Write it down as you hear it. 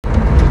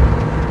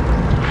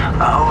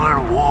Our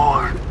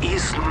war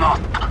is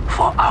not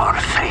for our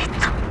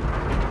fate.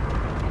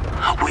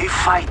 We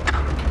fight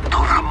to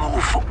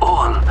remove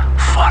all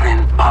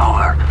foreign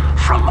power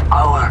from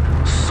our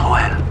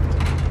soil.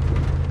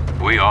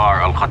 We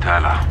are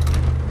Al-Qatala.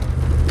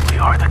 We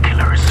are the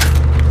killers.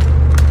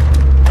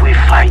 We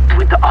fight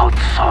without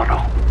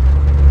sorrow.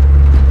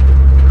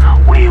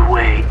 We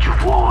wage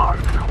war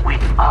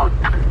without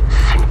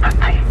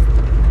sympathy.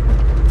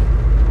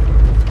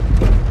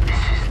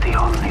 This is the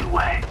only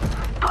way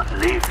to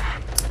live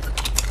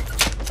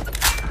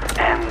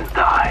and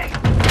die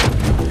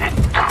a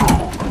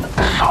true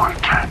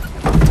soldier.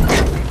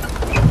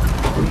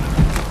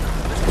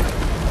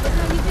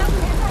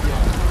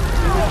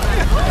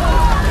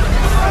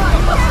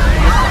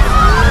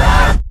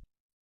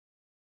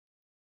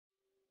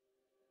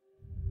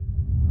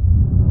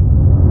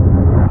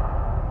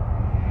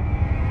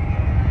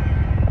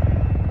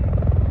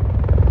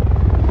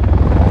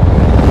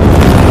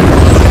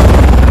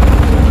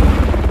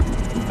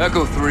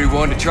 Echo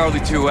 3-1 to Charlie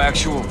 2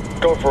 actual.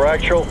 Go for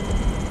actual.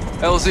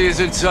 LZ is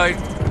in sight.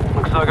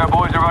 Looks like our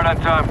boys are right on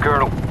time,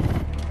 Colonel.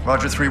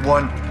 Roger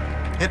 3-1.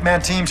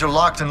 Hitman teams are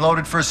locked and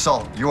loaded for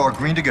assault. You are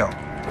green to go.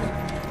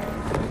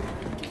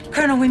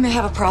 Colonel, we may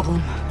have a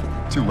problem.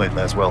 Too late,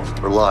 Laswell.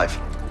 We're live.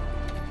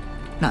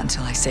 Not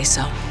until I say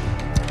so.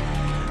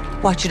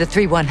 Watch it at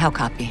 3-1, how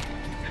copy?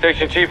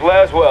 Station Chief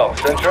Laswell,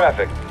 send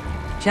traffic.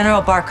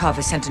 General Barkov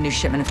has sent a new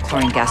shipment of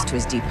chlorine gas to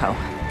his depot.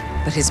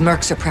 But his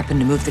mercs are prepping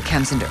to move the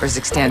chems into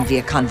Urzikstan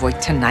via convoy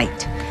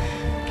tonight.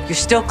 You're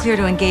still clear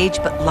to engage,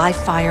 but live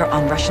fire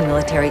on Russian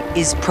military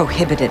is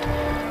prohibited.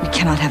 We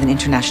cannot have an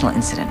international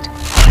incident.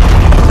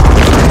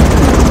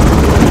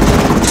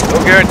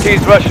 No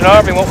guarantees Russian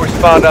army won't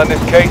respond on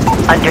this case.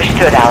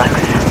 Understood, Alex.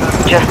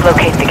 Just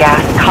locate the gas,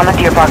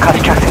 commandeer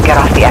Barkov's trucks, and get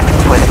off the X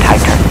before the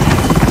tide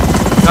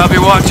turns. Copy,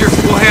 Watcher.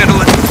 We'll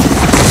handle it.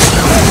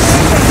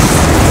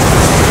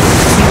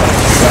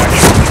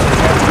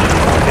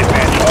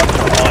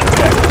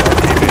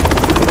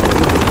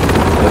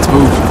 Let's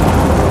move.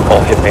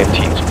 All Hitman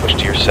teams push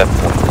to your set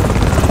point.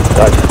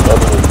 Roger,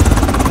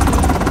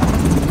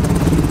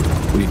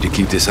 We need to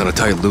keep this on a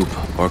tight loop.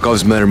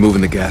 Barkov's men are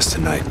moving the gas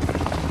tonight.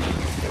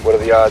 what are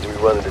the odds we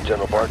run into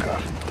General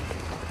Barkov?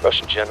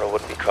 Russian general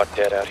wouldn't be caught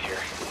dead out here.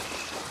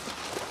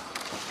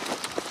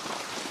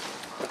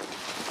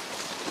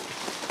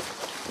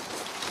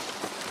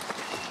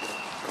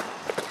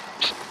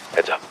 Psst,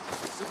 heads up.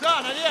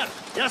 Сюда, наверх!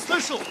 Я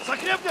слышал!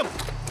 Закрепнем!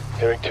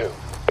 Hearing two.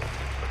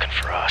 Looking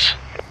for us.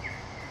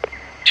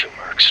 Two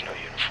mercs, no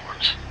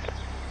uniforms.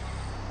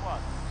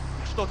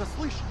 Я что-то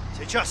слышу.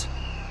 Сейчас.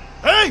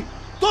 Эй!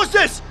 Кто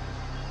здесь?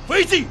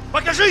 Выйди!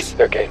 Покажись!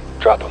 They're game.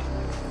 Drop them.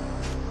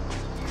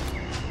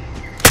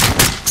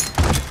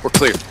 We're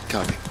clear.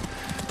 Copy.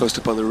 Post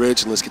up on the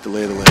ridge and let's get the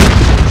lay of the land.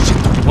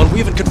 Shit, one, we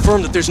haven't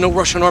confirmed that there's no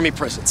Russian army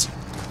presence.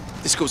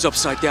 This goes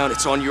upside down,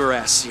 it's on your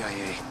ass,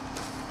 CIA.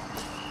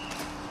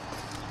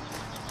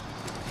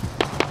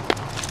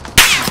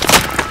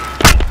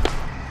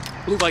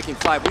 Blue Viking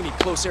 5, we need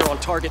close air on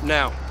target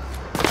now.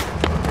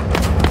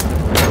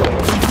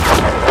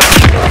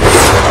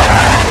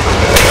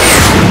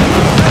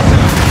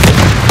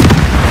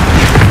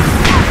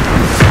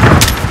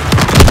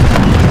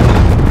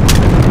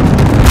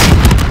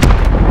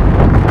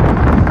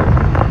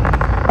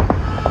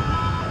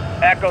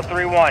 Echo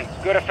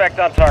 3-1. Good effect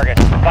on target.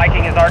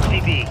 Viking is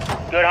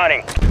RTB. Good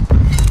hunting.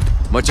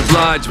 Much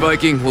obliged,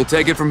 Viking. We'll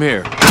take it from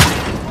here.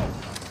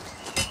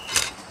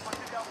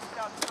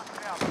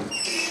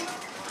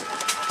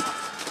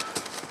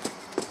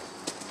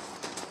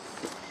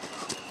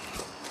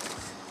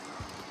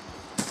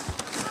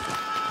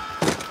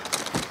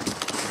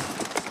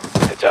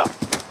 Heads up.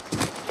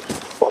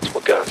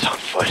 Multiple guns on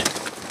foot.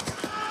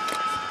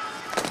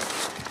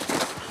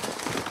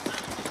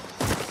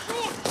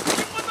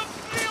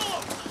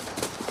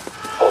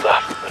 Hold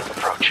off. Let him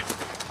approach.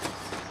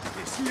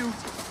 Здесь люди.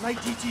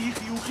 Найдите их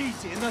и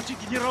убейте, иначе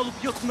генерал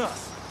убьет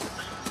нас.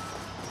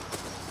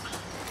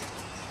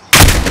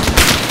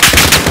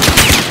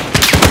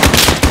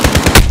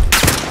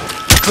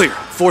 Clear.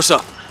 Force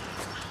up.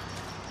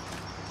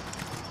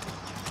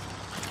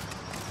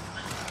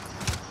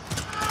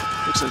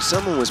 Looks like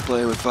someone was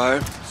playing with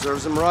fire.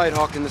 Serves them right,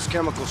 hawking this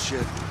chemical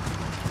shit.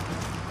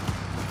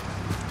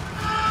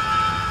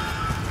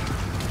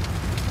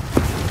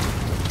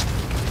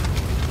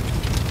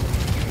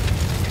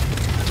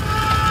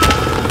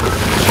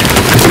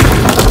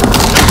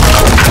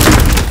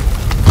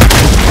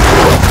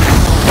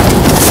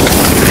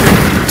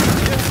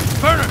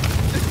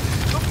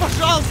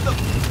 Пожалуйста,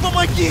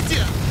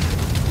 помогите!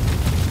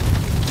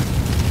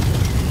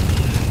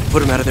 Put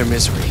them out of their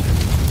misery.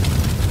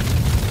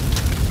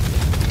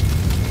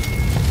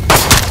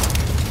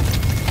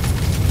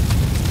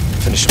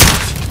 Finish them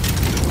off.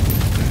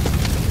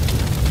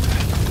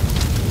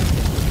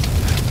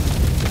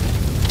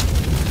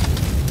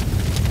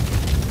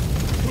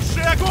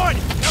 Туши огонь!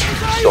 Я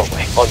пытаюсь!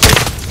 Doorway. On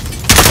me.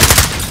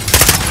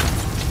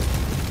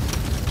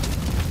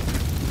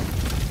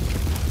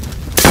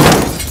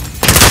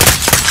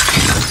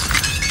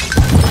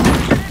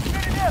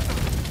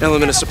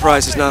 Element of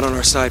surprise is not on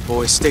our side,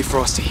 boys. Stay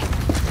frosty.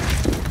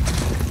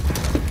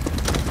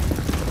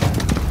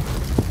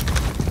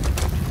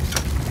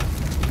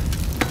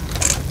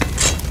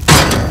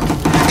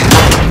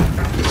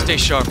 Stay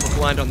sharp. We're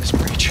blind on this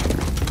breach.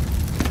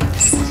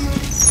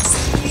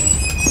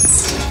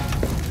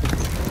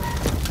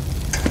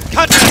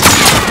 Contact!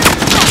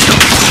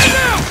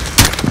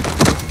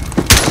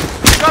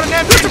 Got an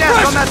empty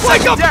nest on that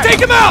second deck.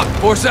 Take him out!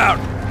 Force out.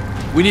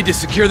 We need to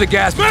secure the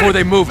gas before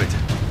they move it.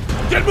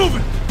 Get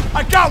moving.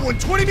 I got one.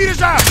 20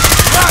 meters out.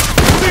 Roger.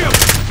 See him.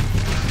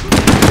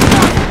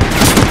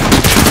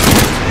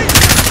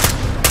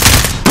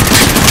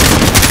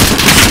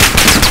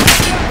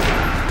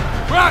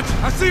 Roger.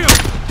 I see him.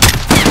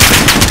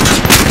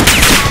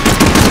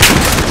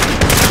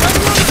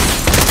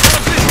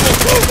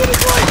 Moving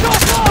his legs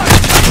offline.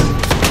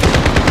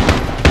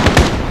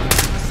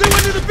 I see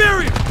one near the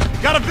barrier.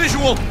 Got a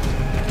visual.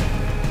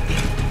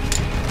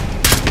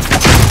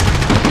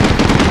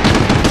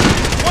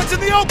 One's in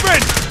the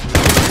open.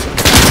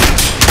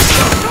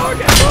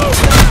 Target, move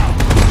now!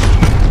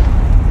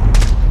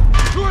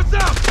 Towards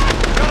out!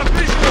 Got a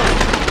visual!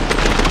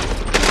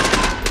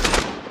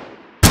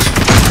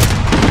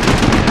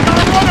 Got a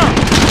runner!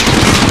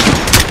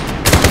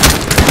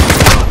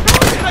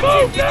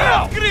 Move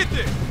now!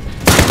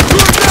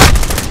 Towards out!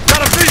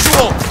 Got a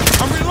visual!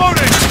 I'm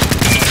reloading!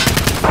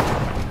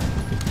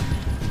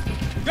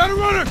 Got a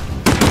runner!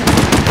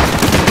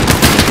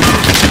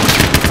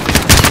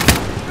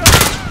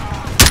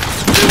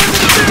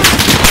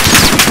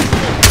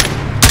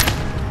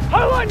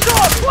 Highline's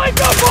off!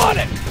 Flank up on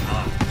it!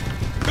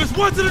 There's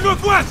one to the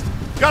northwest!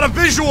 Got a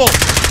visual!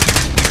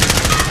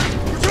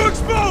 We're too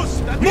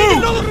exposed! Move!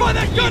 Nullify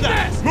that gun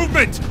nest!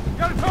 Movement!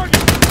 Got a target!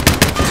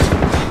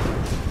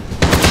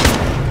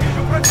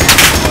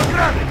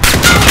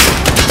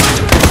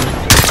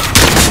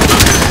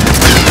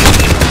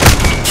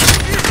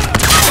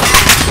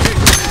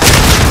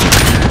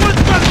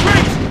 One's got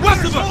range!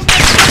 West of us!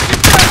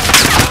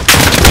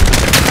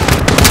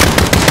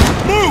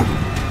 Move!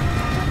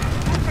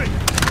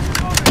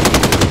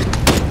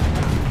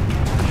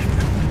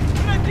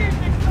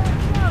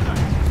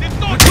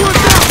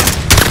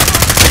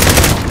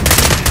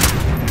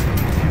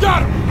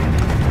 Got him!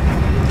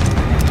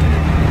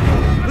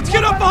 Let's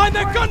get up behind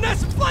that gun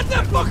nest and flatten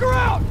that fucker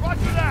out!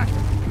 Roger that!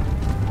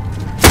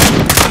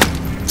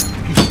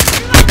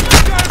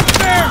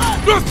 There!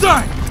 North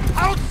side! I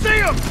don't see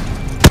him!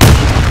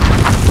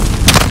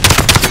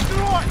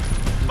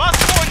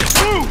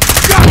 Move!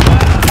 Got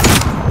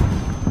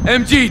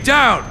him! MG,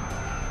 down!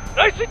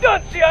 Nicely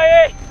done,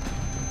 CIA!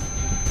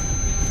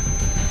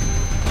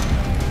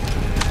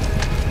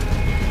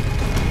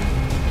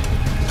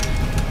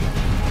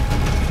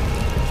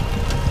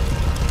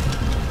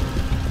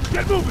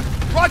 Get moving!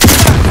 Roger that!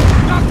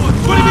 Got one!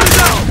 20 meters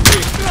out!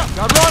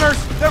 Got runners!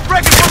 They're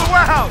breaking for the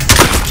warehouse!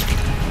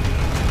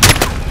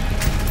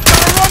 Got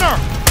a runner!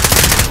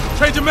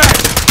 Change the mag!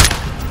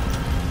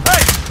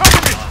 Hey, cover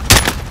me!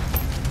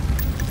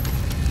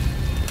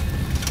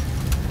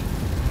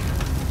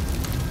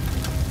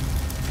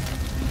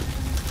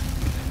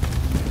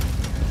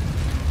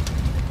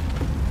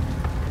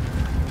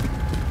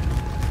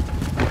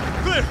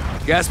 Clear!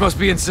 Gas must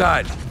be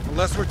inside.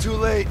 Unless we're too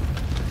late.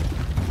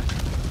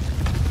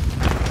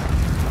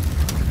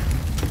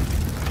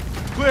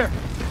 Clear!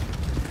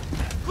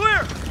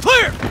 Clear!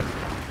 Clear!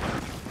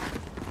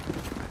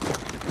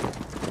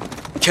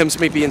 Chems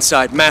may be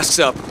inside. Masks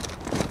up.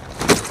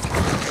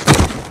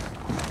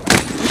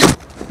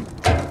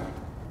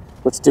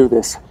 Let's do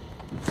this.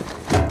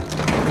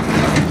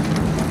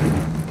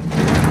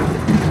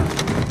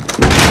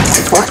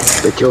 What?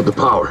 They killed the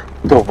power.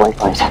 Go white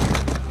light.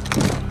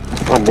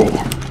 On me.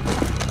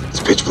 It's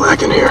pitch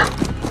black in here.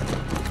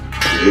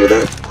 You hear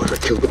that? Whoever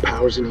killed the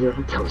powers in here,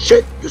 I'm telling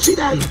shit. You see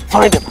that?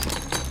 Find him.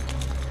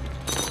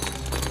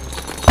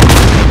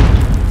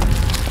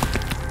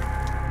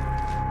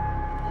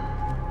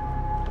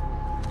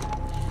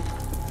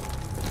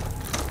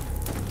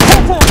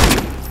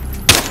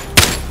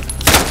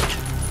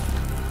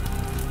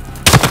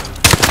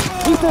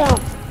 He's down.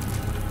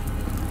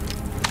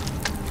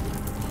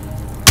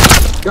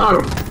 Got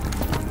him.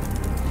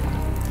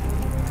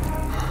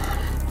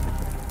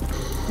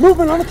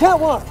 Movement on the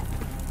catwalk.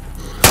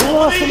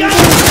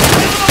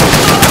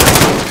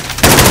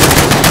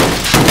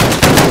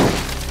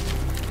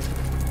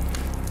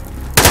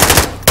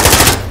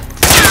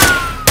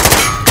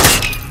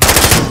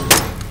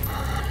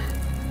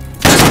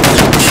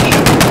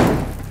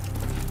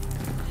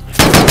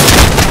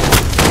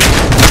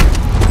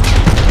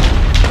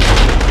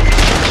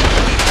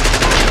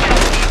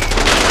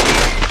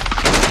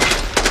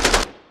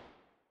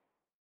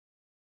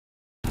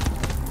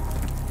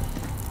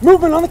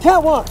 Movement on the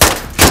catwalk!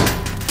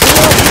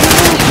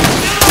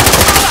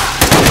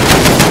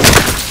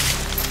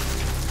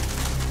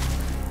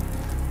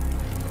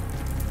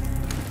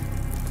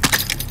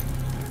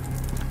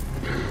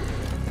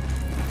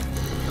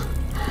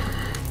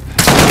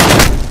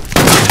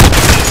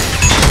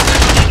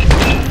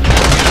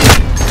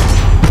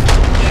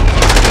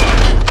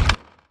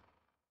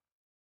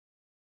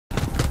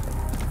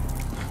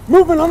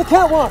 Movement on the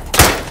catwalk!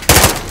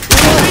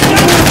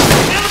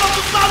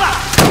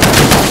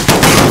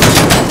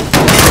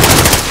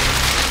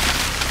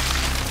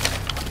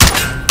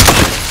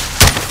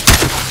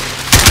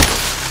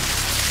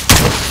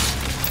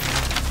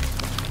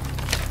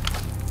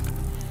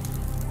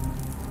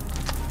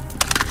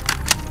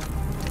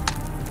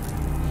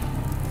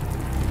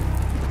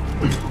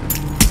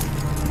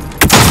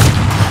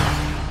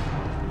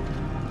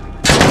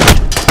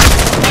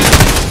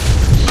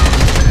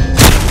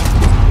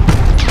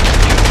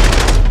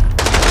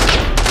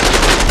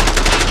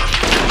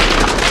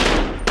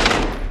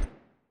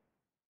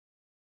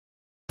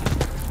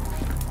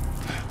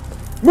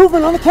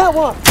 Movement on the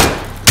catwalk!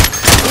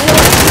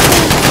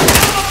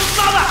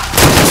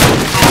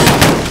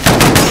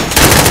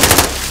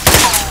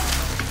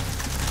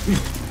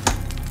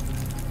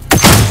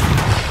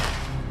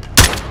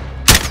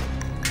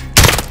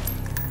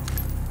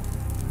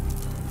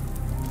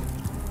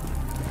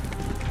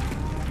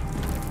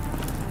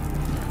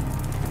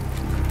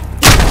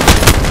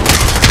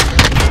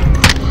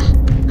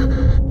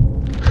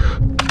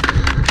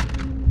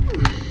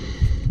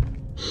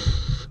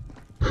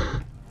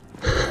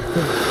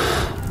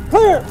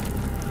 Clear!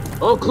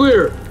 All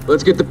clear.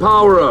 Let's get the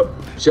power up.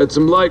 Shed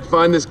some light,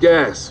 find this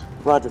gas.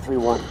 Roger,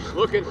 3-1.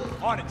 Looking.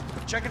 On it.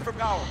 Checking for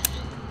power.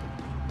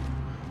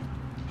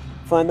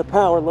 Find the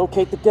power,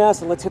 locate the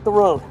gas, and let's hit the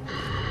road.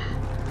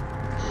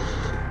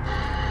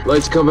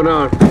 Lights coming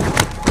on.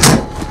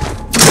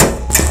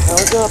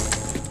 Power's up.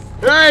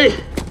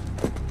 Hey!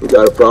 We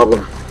got a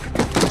problem.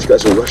 These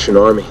guys are Russian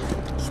army.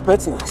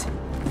 Spetsnaz.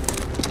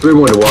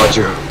 3-1 to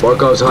Watcher.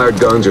 Barkov's hired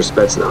guns or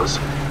Spetsnaz.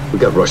 We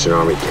got Russian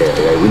army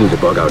KIA. We need to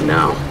bug out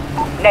now.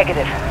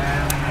 Negative.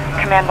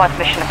 Command wants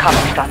mission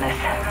accomplished on this.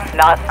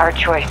 Not our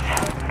choice.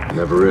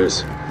 Never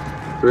is.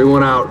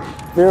 3-1 out.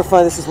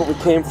 Verify this is what we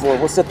came for.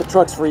 We'll set the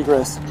trucks for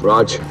egress.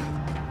 Raj.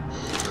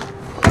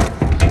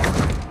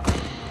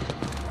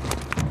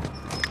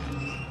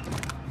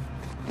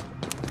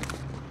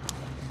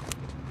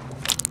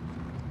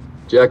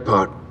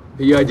 Jackpot.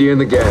 PID in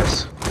the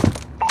gas.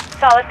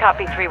 Solid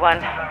copy,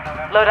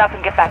 3-1. Load up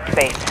and get back to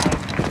base.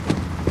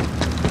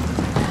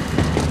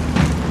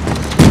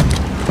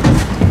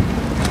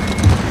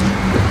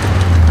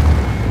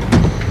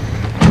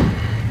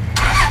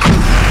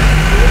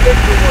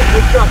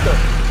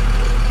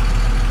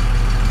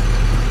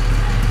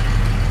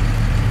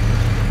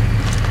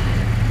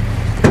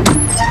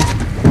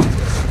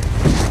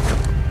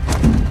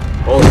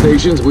 All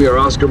stations, we are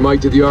Oscar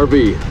Mike to the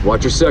RV.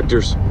 Watch your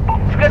sectors.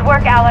 It's good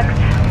work, Alex.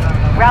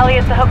 Rally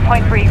is the hook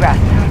point for egress.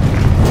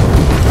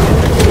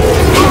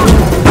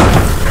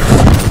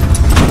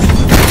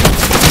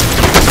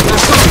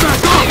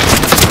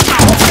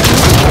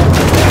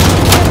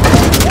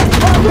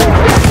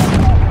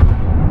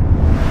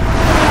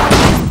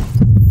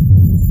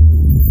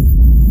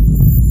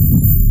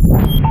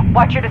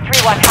 Watcher to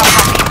 3-1, how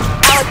copy?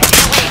 Alex,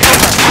 2-weak,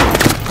 over.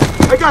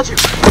 I got you,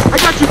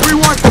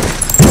 3-1.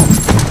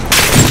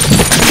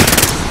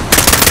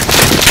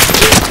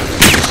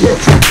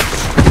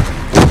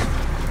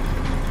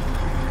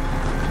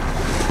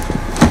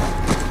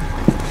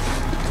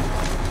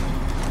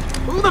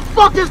 Who the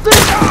fuck is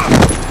this?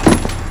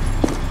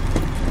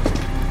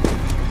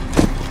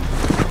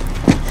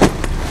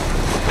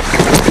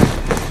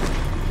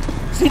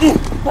 CD,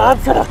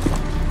 answer.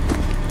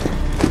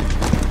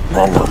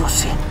 Mano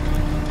Rusi.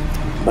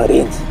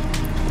 Marines.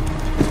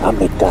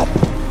 Amitat.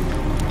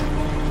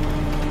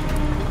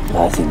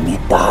 Lazim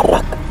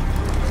nitarak.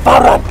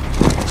 Faran.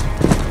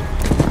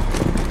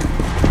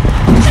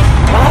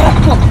 Tarak.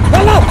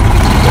 Yalla.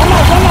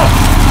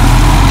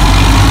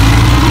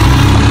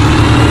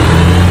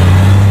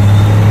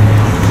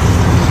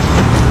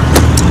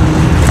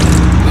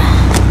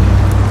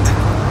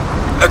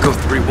 Echo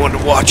 3-1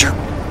 to Watcher.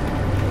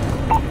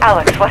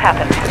 Alex, what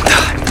happened?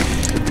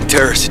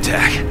 Terrorist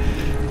attack.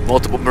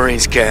 Multiple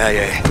Marines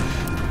KIA.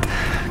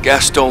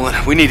 Gas stolen.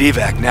 We need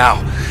evac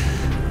now.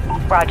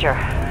 Roger.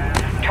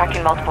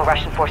 Tracking multiple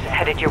Russian forces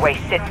headed your way.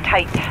 Sit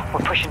tight. We're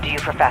pushing to you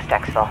for fast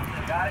exfil.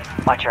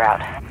 Watcher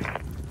out.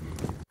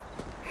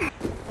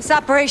 This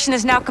operation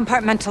is now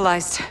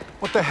compartmentalized.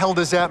 What the hell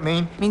does that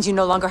mean? Means you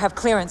no longer have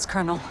clearance,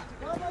 Colonel.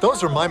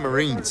 Those are my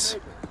Marines.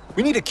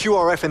 We need a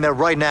QRF in there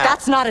right now.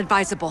 That's not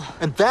advisable.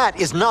 And that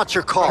is not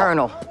your call.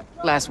 Colonel,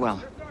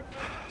 Laswell.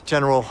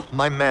 General,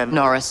 my men...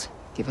 Norris,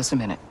 give us a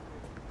minute.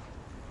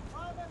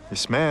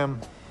 Yes, ma'am.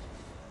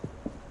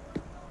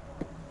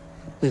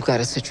 We've got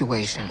a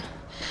situation.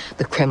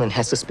 The Kremlin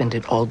has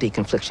suspended all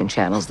deconfliction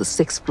channels. The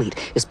Sixth Fleet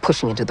is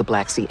pushing into the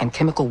Black Sea, and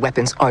chemical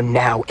weapons are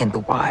now in the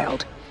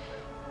wild.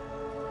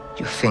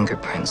 Your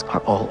fingerprints are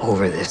all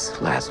over this,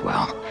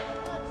 Laswell.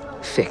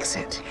 Fix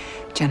it.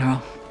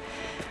 General,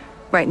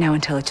 right now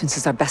intelligence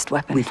is our best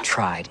weapon. We've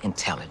tried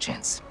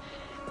intelligence.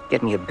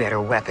 Get me a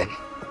better weapon.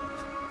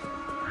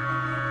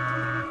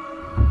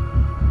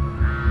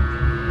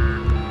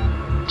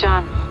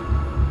 John.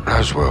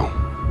 Laswell.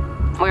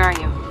 Where are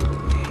you?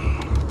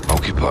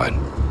 Occupied.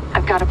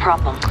 I've got a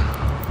problem.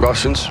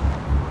 Russians?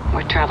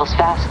 Word travels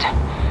fast.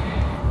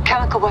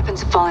 Chemical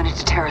weapons have fallen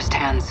into terrorist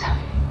hands.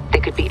 They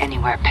could be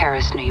anywhere.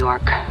 Paris, New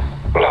York.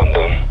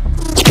 London.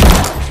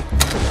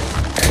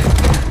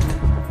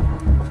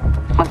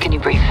 When can you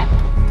brief?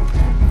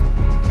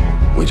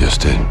 We just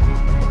did.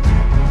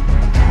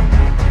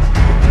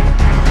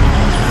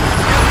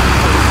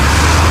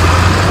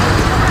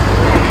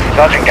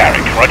 Sergeant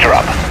Garrick, roger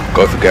up.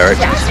 Go for Garrick.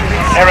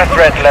 Terror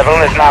threat level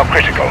is now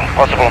critical.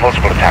 Possible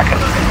multiple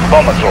attackers.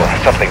 Bombers or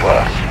something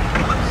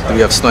worse. Do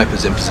we have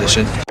snipers in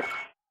position?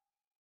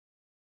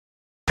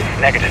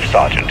 Negative,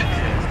 Sergeant.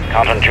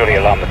 Can't unduly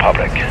alarm the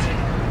public.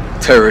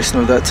 Terrorists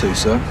know that too,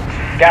 sir.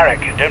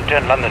 Garrick, don't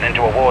turn London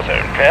into a war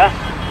zone, clear?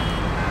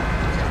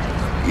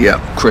 Yeah,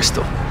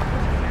 Crystal.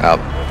 Out.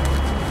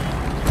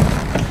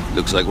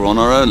 Looks like we're on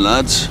our own,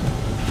 lads.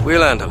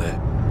 We'll handle it.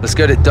 Let's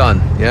get it done,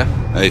 yeah?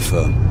 Hey,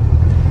 firm.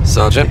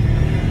 Sergeant?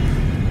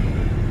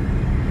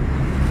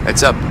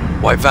 Heads up.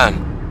 White van.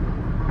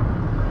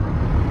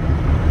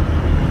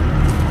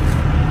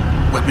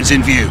 Weapons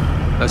in view.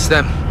 That's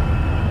them.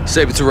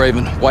 Saber to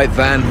Raven. White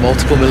van,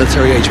 multiple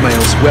military-age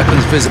males.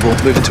 Weapons visible.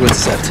 Moving to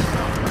intercept.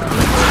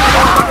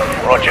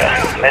 Roger.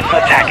 Unless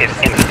an attack is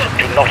imminent,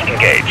 do not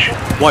engage.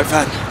 White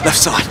van. Left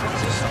side.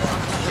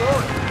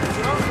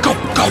 Go,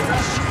 go!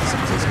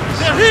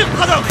 They're here,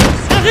 brother!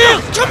 They're here!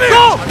 Come here!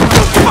 Go!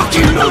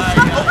 Fucking move!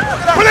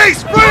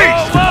 Police,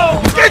 freeze!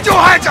 Get your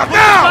hands up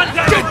now!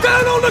 Get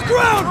down on the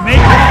ground! Make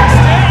it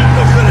stay!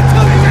 I'm gonna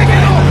tell you to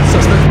get off!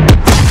 Suspect.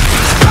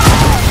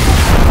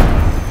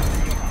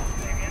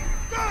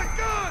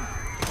 Gun!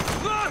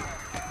 Run!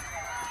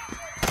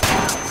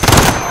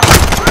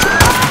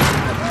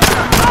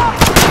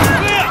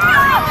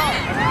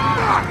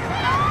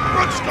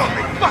 Run, stop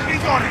it!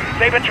 Fucking got it!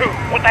 Saber 2,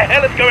 what the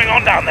hell is going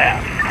on down there?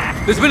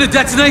 There's been a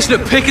detonation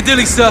at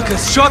Piccadilly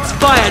Circus. Shots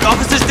fired.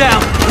 Officers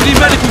down. We need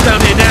medical down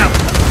here now.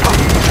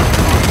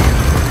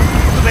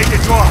 They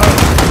get to our home.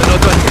 They're not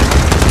done yet.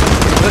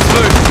 Let's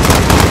move.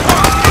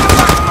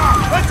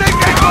 Let's take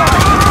that one!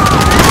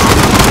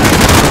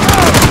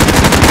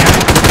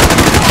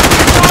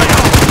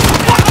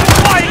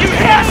 Why are you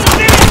here?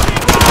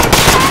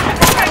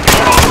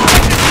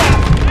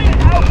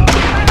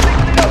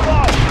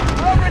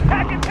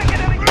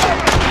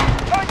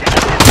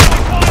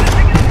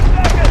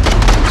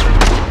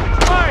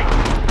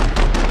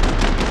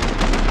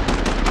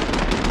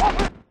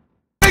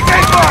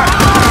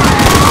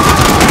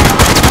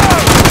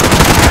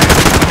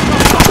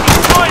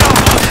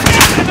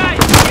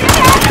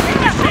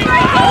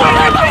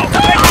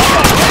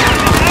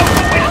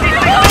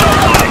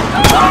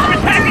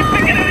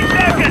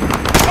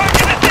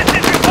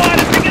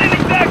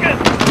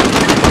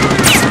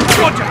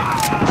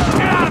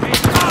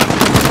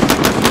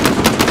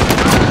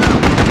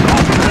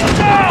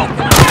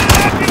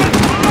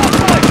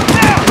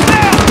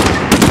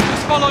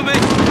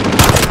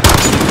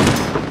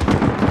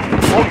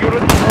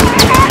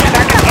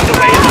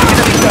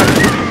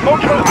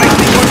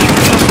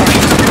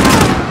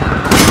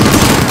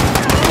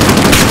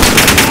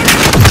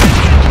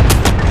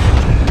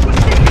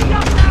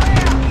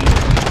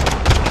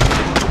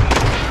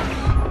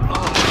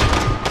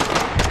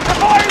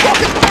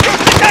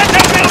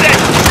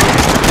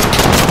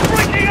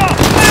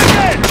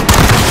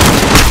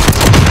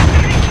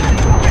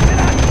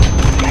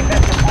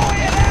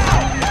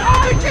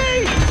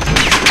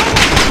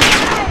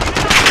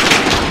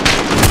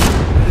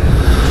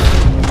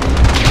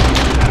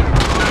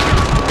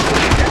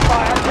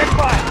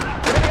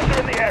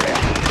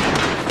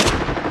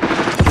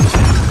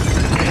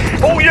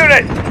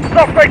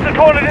 Suspects are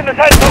cornered in the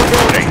Sentinel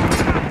building.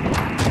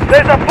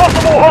 There's a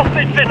possible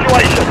hostage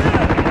situation.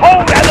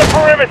 Hold at the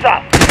perimeter.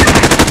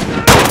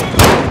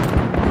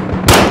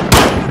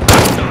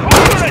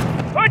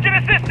 Urgent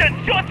assistance.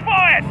 Shots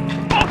fired.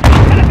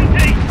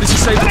 This is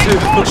Saber 2.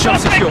 Got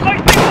shots secure.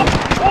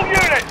 All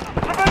units.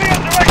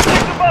 Civilians are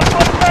exiting the bus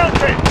on the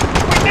mountain.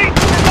 We need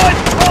to provide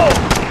support.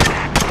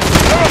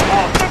 There are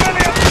 4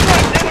 civilians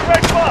trapped in the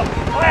red bus.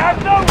 I have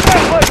no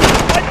weapons.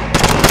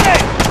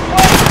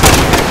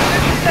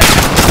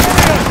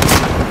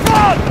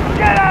 Run!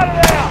 Get out of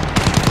there!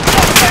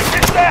 Suspect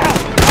is down!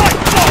 Right,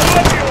 stop,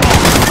 wherever you are!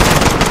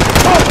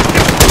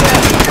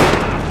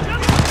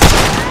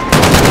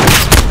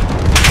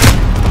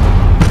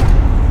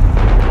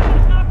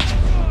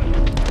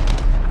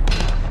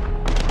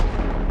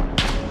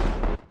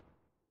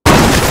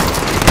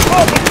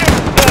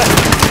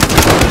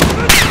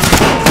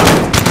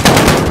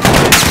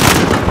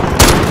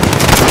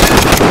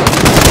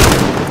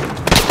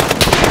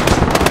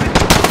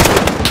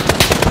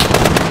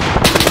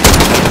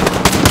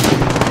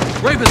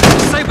 Raven,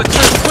 Saber 2,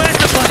 where's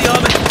the bloody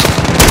army?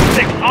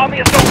 6, Army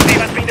assault team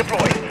has been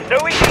deployed. No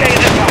ETA in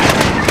this time.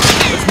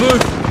 Let's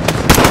move.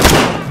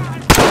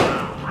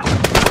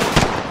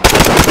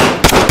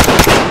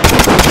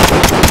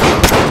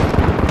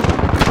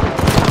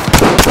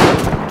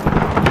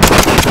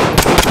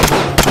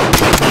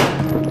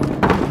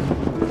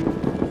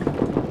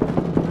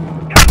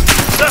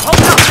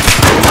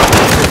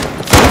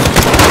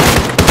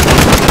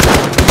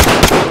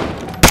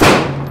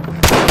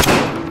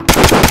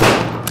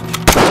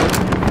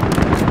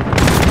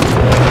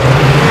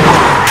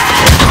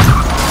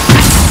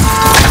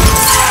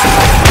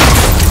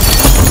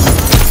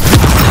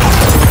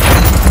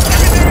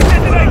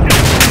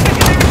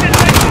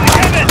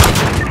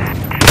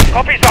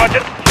 Copy,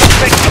 Sergeant.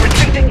 Suspects are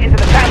retreating into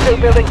the Santo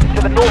building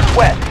to the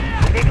northwest.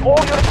 We need all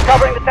units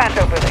covering the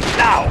Santo building,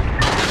 now!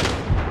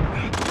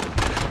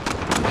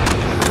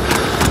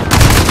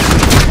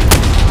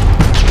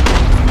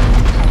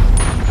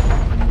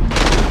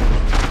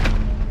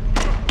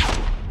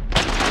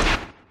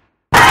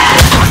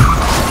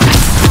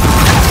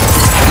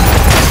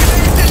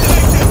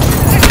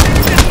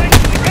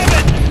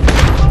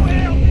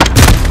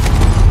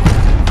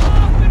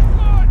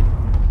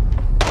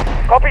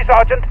 Copy,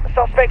 Sergeant.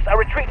 Suspects are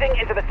retreating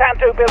into the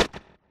Santo building.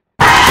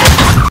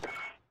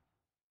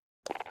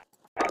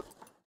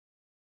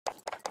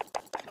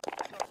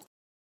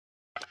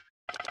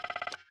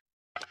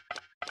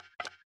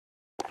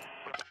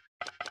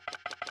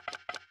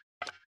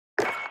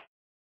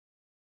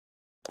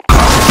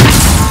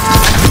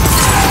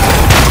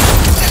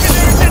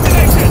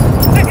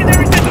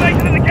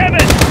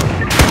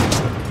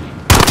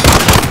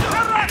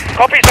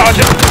 Copy,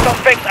 Sergeant.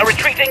 Suspects are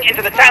retreating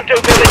into the Santo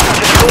building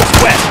to the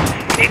northwest.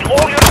 Need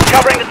all units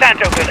covering the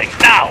Santo building,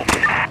 now!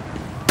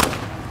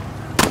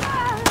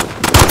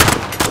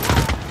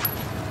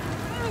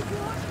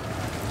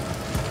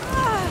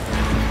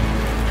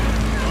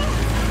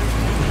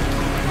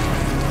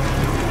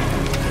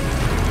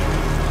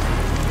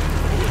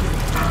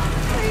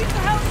 Please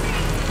help me!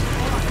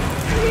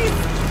 Please!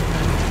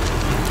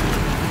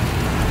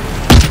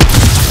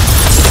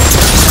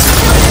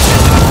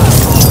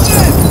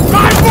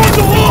 Knife on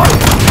the wall!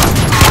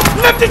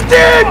 Left it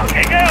dead!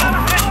 Okay, girl!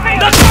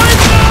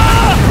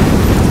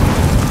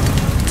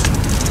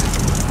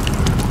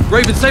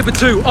 Raven Saber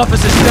 2,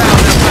 officers down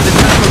outside the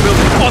Santo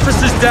building.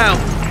 Officers down!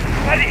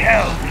 Bloody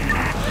hell!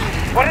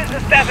 What is the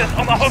status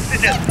on the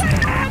hostages?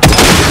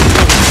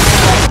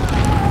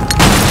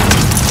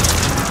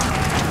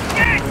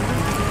 Yes!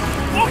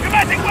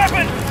 Automatic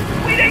weapons!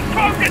 We need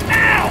Trojan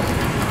now!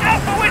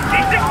 Alpha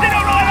Whiskey 60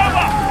 right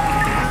over!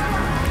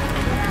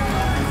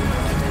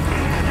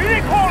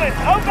 Unit calling!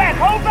 Hold back!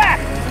 Hold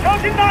back!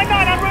 Trojan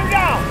 99 en route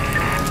down!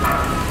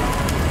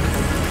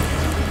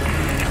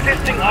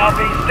 Existing RV,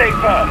 stay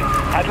firm.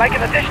 I'd like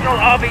an additional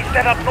RV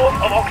set up north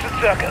of Oxford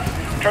Circus.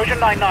 Trojan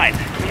 99.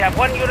 We have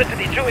one unit to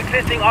the two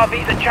existing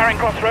RVs at Charing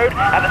Cross Road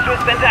and the Swiss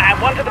Centre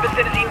and one to the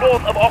vicinity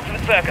north of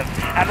Oxford Circus.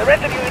 And the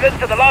rest of units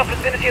to the last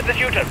vicinity of the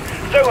shooters.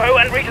 Soho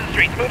and Regent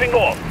Streets moving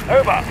north.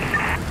 Over.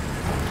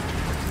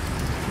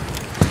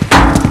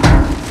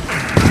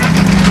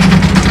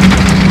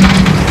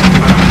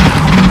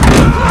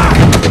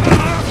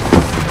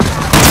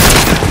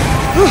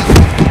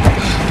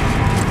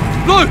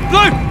 Blue!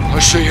 I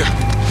see you.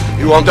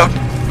 You armed up?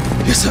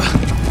 Yes, sir.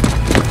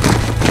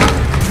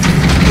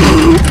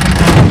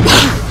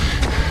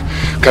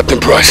 Captain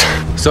Price.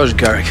 Sergeant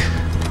Garrick.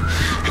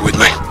 You with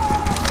me?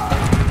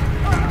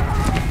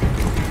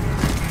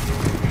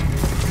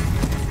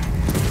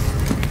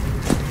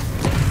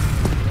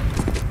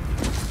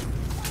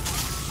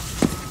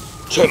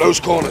 Check those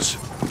corners.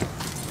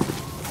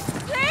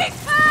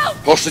 Please help!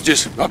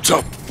 Hostages, up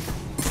top.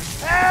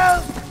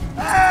 Help!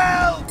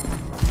 Help!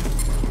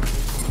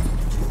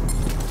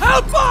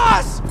 Help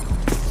us!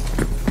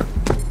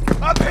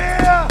 Up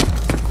here!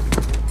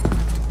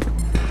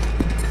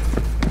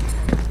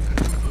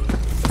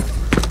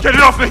 Get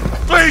it off me!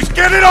 Please,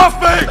 get it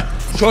off me!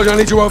 Sergeant, I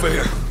need you over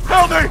here.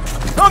 Help me!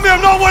 Help me,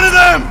 I'm not one of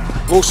them!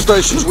 All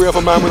stations, we have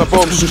a man with a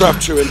bomb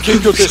strapped to him.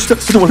 Keep your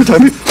distance. I don't want to die.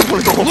 I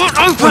want to go home. Look,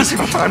 I open! want to see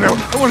my family. I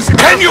want to see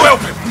my Can you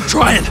help him? I'm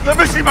trying. Let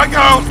me see my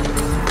girl!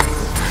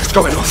 It's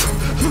going off.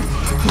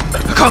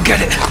 I can't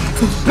get it.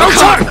 No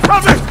time!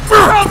 Help me!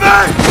 Help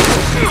me!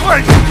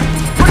 Wait!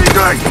 What are you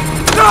doing?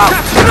 No!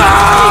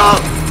 No!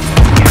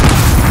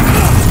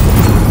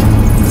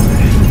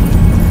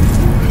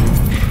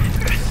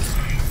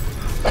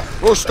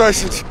 All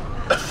stations.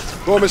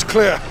 Bomb is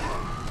clear.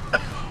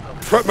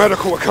 Prep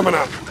medical, we're coming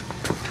out.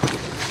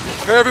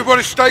 Hey,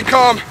 everybody, stay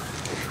calm.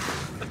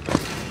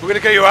 We're gonna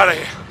get you out of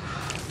here.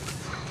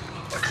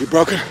 You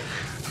broken?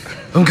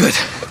 I'm good.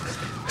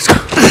 Let's go.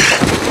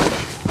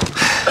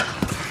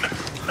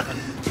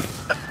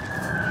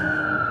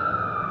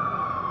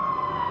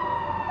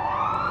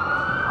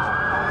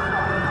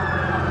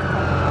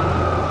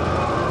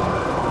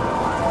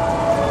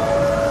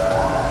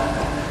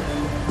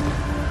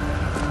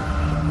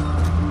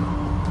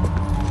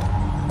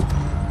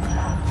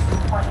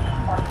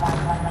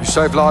 You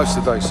saved lives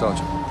today,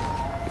 Sergeant.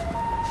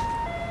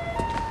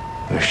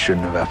 It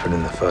shouldn't have happened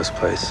in the first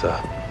place, sir.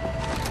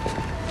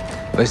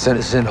 They sent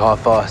us in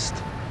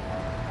half-assed.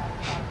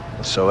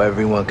 So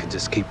everyone could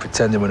just keep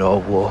pretending we're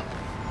not at war.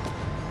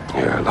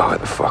 Yeah, like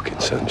the fucking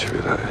century,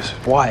 that is.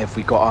 Why have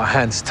we got our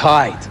hands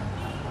tied?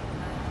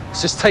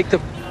 Let's just take the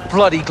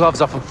bloody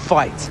gloves off and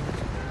fight.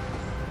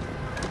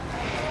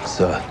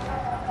 Sir.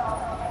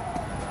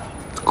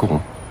 Go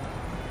on.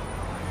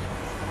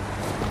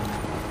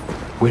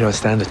 We don't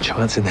stand a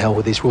chance in hell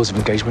with these rules of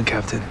engagement,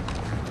 Captain.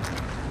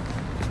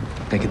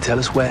 They can tell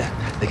us where,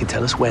 they can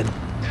tell us when.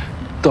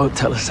 Don't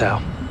tell us how.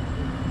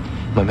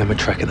 My men were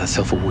tracking that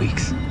cell for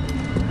weeks.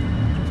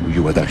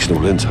 You had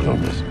actionable intel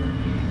on this?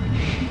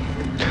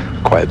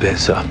 Quite a bit,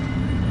 sir.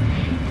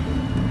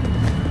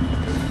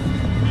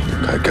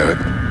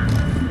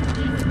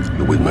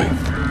 with me.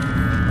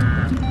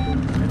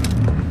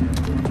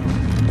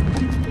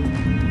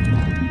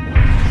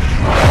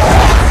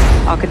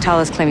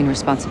 Alcatala's claiming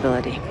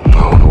responsibility.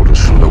 On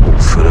orders from the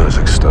Wolf in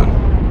Urzikstan.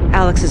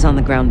 Alex is on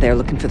the ground there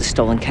looking for the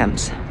stolen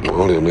chems.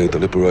 Well, he'll need the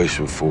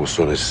Liberation Force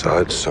on his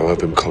side, so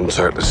have him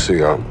contact the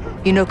CR.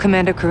 You know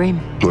Commander Karim?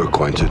 We're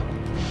acquainted.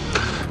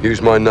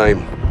 Use my name,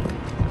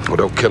 or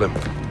they'll kill him.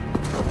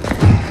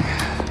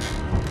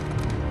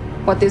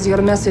 What is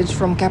your message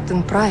from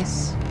Captain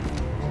Price?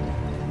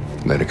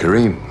 Commander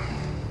Karim.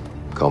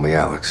 Call me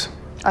Alex.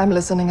 I'm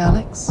listening,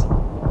 Alex.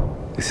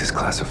 This is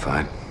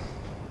classified.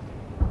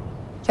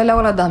 يلا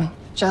ولد دامي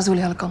جهزوا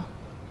لي هالكم.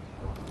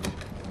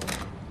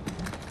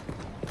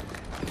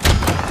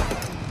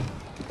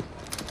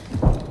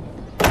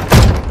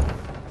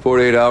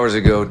 "48 hours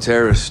ago,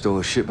 terrorists stole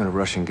a shipment of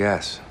Russian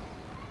gas.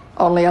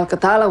 Only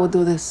Alcatala would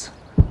do this.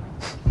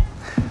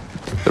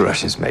 The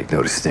Russians make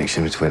no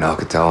distinction between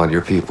Alcatala and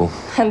your people.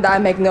 And I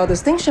make no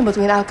distinction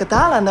between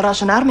Alcatala and the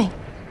Russian army.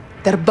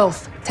 They're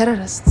both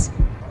terrorists.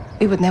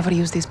 We would never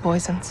use these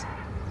poisons.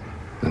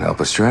 Then help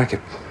us track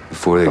it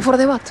before they... Before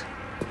they what?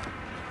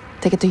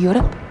 Take it to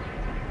Europe?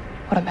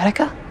 Or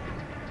America?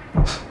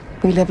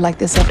 We live like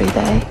this every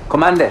day.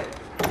 Commander,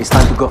 it's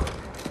time to go.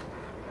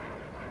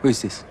 Who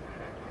is this?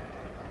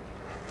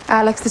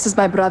 Alex, this is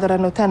my brother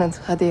and Lieutenant,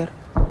 Hadir.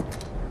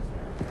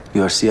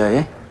 You are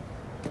CIA?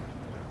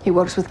 He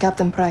works with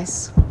Captain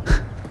Price.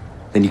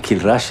 Then you kill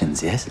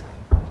Russians, yes?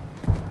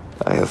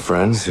 I have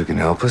friends who can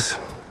help us.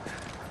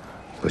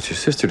 But your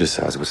sister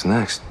decides what's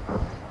next.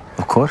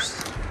 Of course.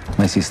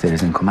 My sister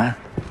is in command.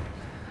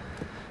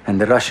 And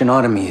the Russian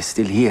army is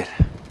still here.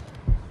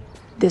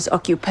 This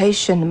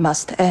occupation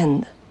must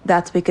end.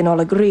 That we can all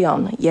agree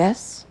on,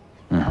 yes?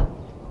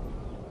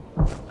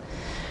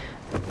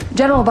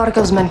 General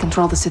Barkov's men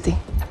control the city.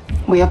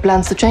 We have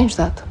plans to change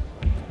that.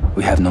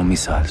 We have no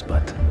missiles,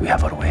 but we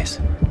have our ways.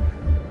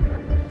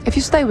 If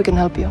you stay, we can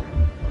help you.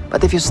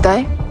 But if you stay,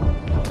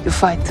 you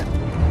fight.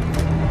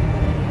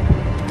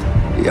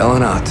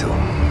 Yalanatu.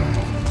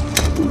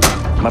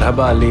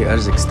 Marhaba Ali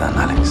Urzikstan,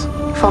 Alex.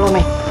 Follow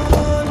me.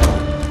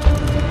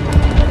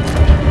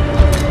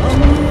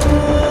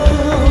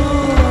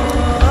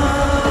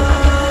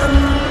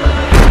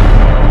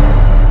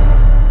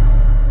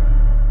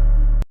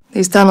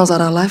 These tunnels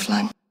are our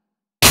lifeline.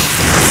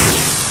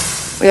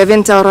 We have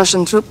intel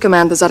Russian troop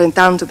commanders are in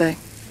town today.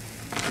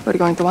 We're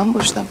going to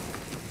ambush them.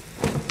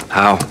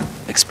 How?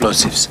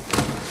 Explosives.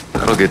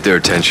 That'll get their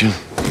attention.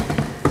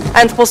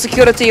 And pull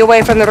security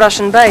away from the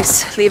Russian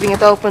base, leaving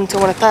it open to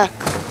an attack.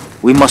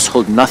 We must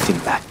hold nothing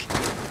back.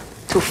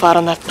 Too far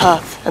on that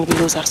path, and we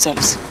lose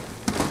ourselves.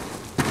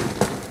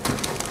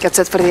 Get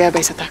set for the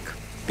airbase attack.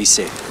 Be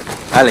safe.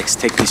 Alex,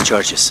 take these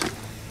charges.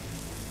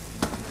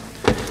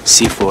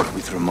 C4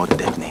 with remote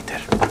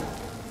detonator.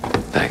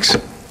 Thanks.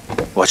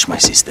 Watch my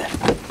sister.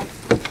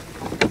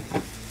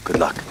 Good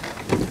luck.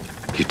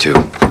 You too.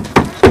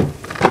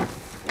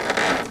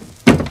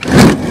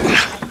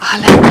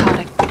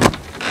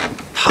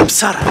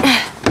 Hamsara.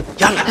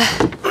 Yalla.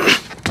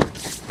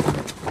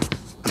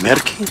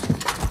 American?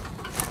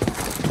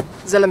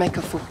 Zeleme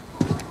kafu.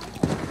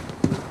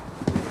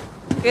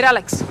 Here,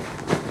 Alex.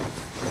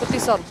 Put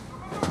this on.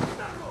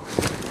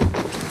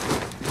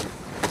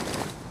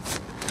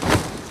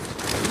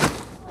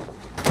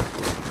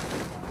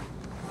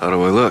 How do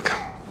I look?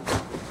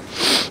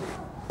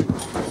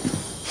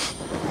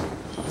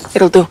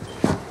 It'll do.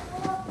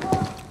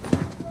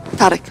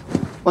 Tarek,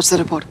 what's the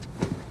report?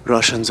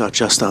 Russians are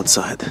just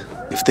outside.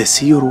 If they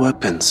see your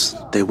weapons,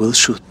 they will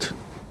shoot.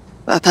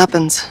 That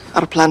happens.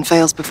 Our plan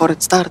fails before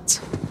it starts.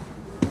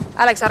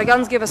 Alex, our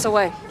guns give us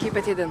away. Keep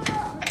it hidden.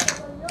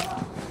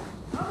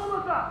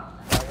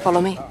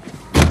 Follow me.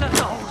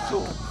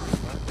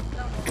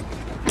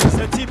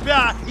 За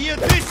тебя и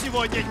ты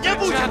сегодня не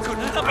будешь!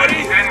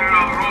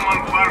 General Roman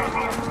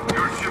Barkov,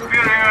 your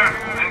superior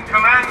and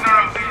commander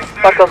of these...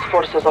 Barkov's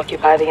forces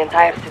occupy the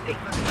entire city.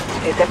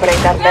 They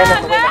separate our men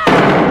and women.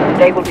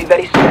 They will be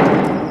very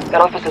strict.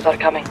 Their officers are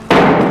coming.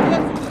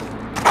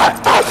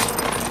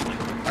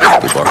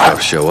 Will Barkov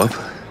show up?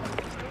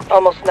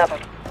 Almost never.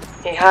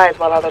 He hides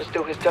while others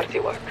do his dirty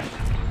work.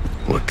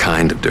 What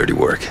kind of dirty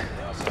work?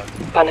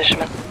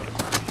 Punishment.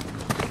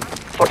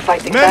 For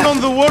fighting Men back. on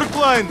the work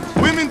line!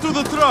 Women to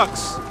the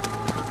trucks!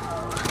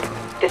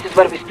 This is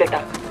where we split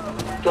up.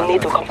 You'll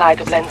need to comply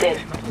to blend in.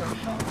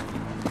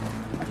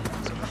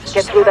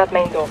 Get through that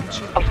main door.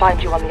 I'll find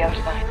you on the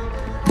other side.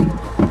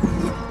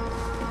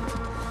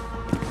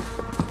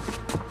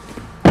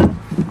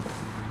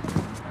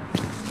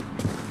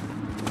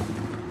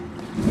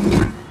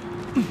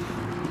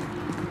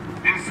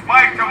 In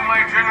spite of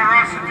my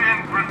generosity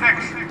and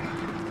protection,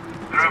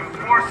 there are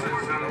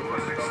forces in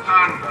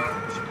Uzbekistan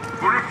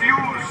who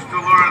refuse to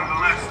learn the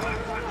lesson,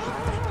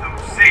 keep them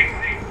safe,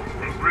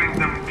 and bring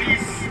them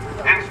peace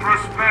and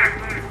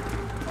prosperity.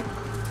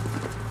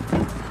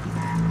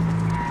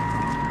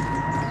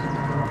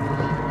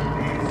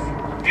 These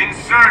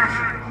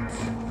insurgents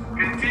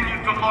continue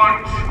to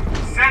launch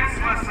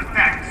senseless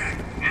attacks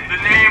in the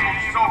name of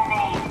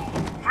so-called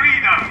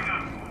freedom.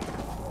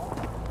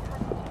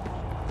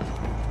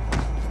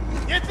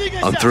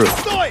 I'm through.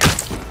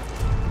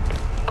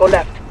 Go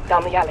left,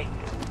 down the alley.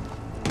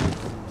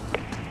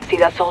 See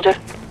that soldier?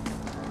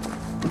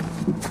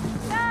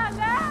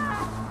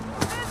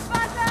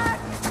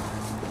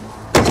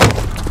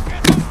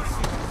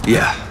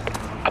 Yeah.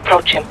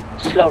 Approach him,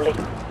 slowly.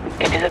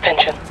 Get his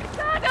attention.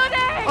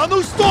 А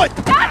ну стой! You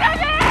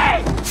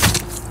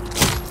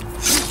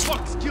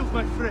fucks killed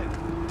my friend.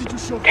 Did you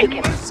show him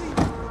mercy?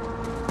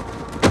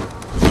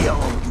 Yell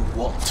all you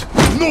want.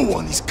 No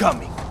one is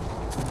coming.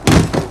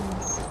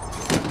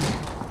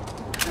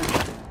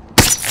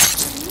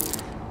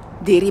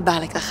 Diri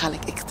balik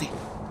achalik ikti.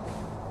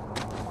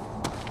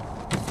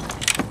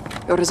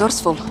 You're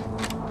resourceful.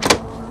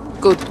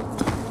 Good.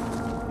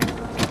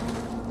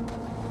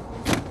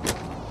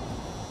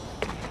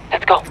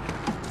 Let's go.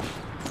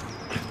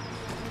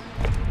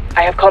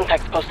 I have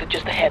contacts posted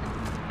just ahead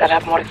that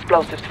have more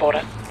explosives for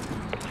us.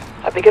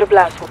 A bigger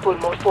blast will pull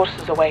more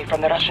forces away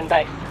from the Russian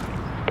base.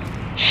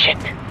 Shit.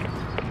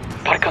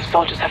 Barkov's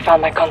soldiers have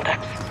found my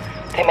contacts.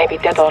 They may be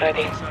dead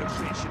already.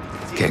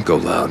 Can't go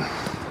loud.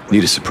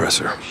 Need a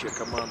suppressor.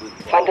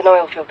 Find an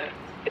oil filter.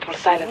 It will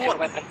silence your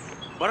weapon.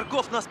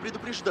 Барков нас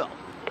предупреждал.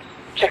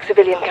 Check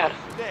civilian cars.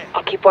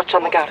 I'll keep watch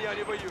on the guards.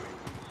 These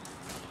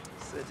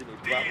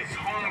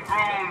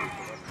homegrown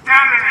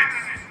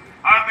terrorists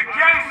are the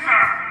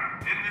cancer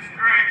in this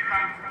great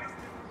country.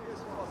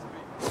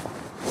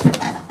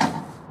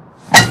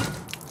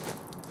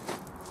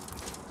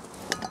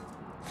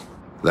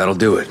 That'll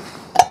do it.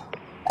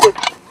 Good.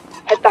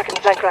 Head back and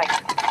flank right.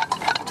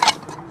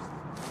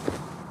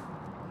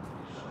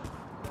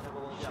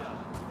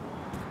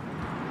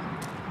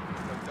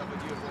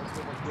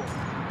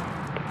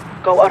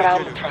 Go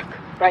around the truck.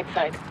 Right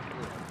side.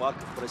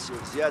 Баков просил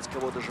взять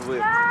кого-то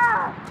живым.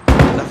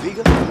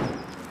 Нафига?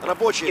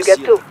 Рабочая You get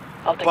сила. two.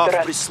 I'll take the Пав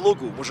rest.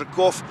 прислугу,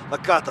 мужиков на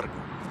каторгу.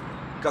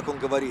 Как он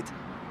говорит,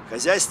 в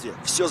хозяйстве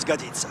все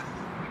сгодится.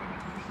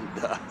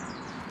 Да,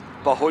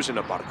 похоже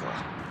на Баркова.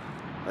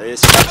 А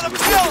если...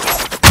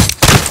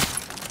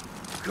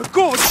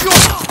 Какого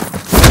черта?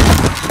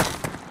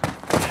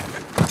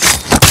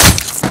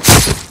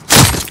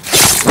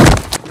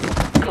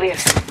 Clear.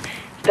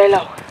 Stay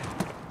low.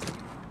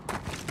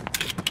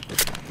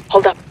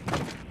 Hold up.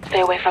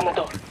 Stay away from the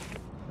door.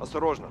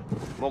 Осторожно,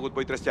 могут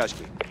быть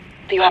растяжки.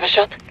 Do you have a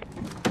shot?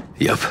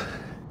 Yep.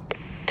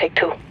 Take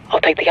two. I'll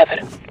take the other.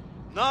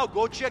 Now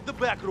go check the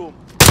back room.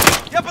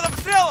 Я под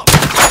обстрелом!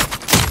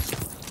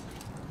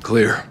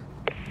 Clear.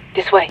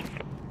 This way.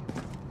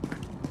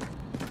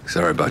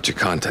 Sorry about your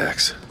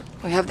contacts.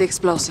 We have the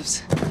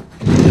explosives.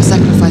 Your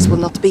sacrifice will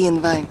not be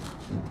in vain.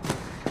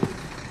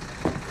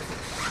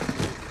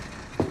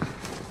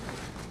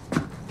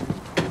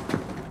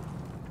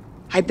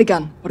 Hide the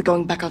gun. We're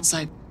going back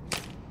outside.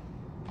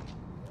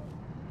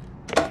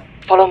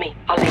 Follow me.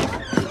 I'll lead.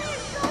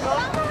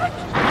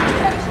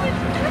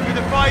 We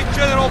defy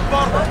General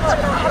Barkov.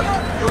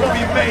 You will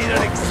be made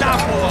an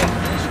example of.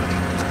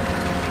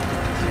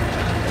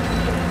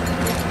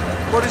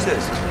 What is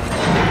this?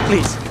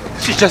 Please,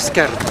 she's just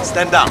scared.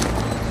 Stand down.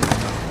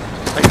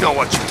 I know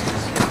what you mean.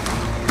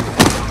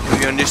 Do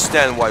you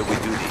understand why we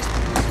do this?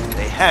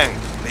 They hang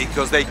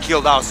because they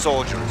killed our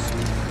soldiers.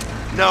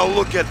 Now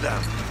look at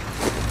them.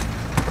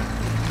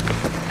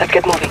 Let's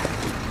get moving.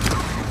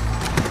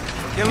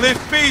 We can live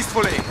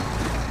peacefully,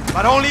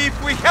 but only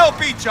if we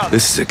help each other.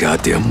 This is a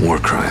goddamn war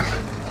crime.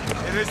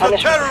 It is the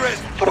Punishment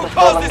terrorists for who the caused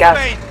stolen this gas.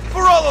 pain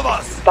for all of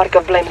us.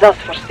 Barkov blames us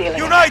for stealing.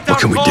 Unite What our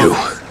can we do?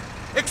 causes.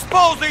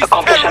 Expose these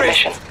Accomplish our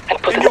terrorists. mission and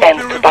put and an you end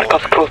will be to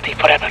Barkov's rewarded. cruelty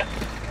forever.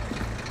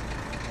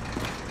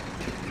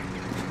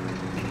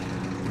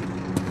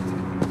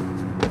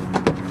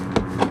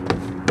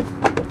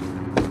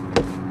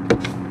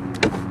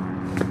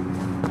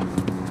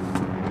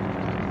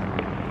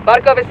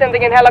 Barkov is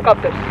sending in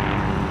helicopters.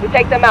 We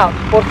take them out.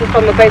 Forces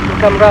from the base will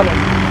come running.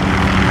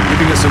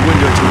 Giving us a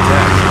window to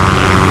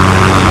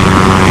attack.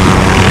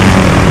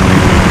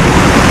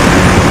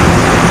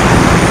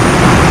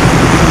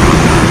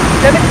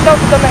 Send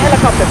explosives on the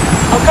helicopter.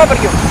 I'll cover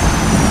you.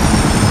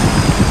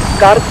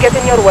 Guards get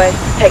in your way.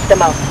 Take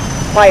them out.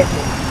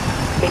 Quietly.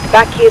 Meet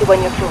back here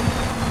when you're through.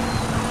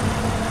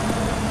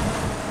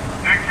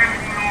 There can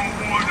be no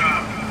order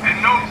and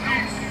no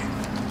peace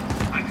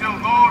until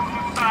those who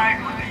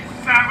side with these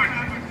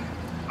savages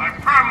are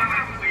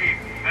permanently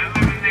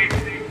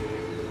eliminated.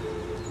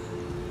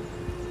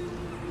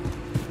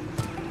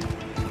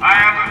 I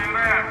am a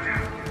fair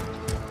judge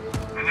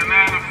and a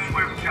man of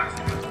swift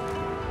justice.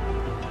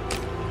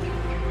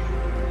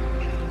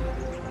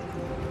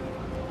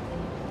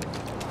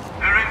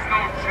 There is no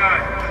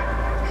judge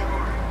or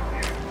jury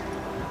here.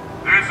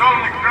 There is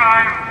only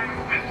crime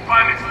and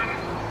punishment.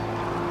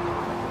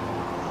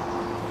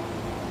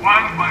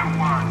 One by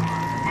one,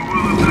 we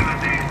will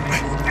eliminate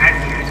these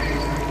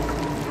entities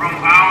from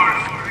our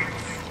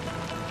streets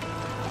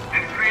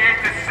and create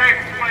a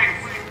safe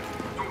place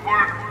to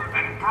work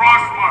and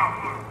prosper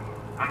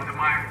under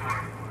my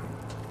word.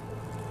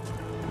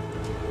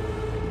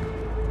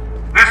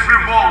 This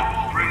revolt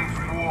brings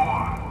war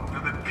to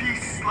the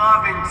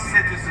peace-loving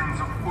citizens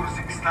of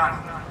Urzikstan.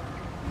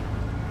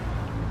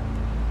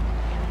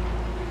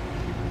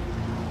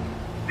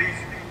 these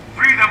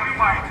freedom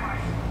fighters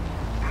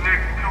and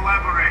their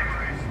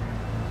collaborators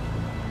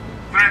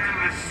threaten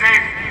the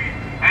safety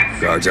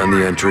and Guards on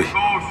the entry. of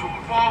those who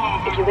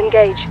follow If you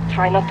engage,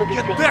 try not to be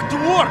seen. Back to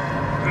work!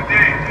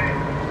 Today,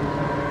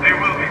 they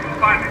will be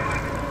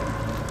punished.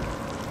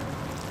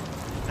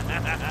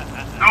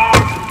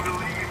 Those who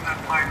believe that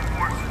my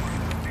forces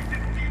will be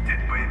defeated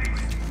by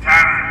these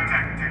terror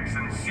tactics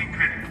and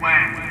secret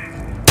plans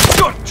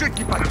have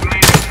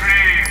made a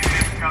grave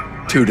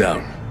miscalculation. 2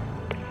 down.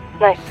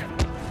 Nice.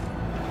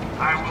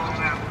 I will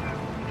never,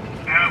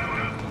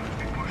 ever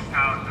be pushed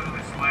out of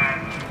this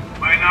land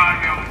by an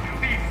army of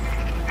thieves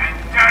and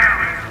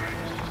terrorists.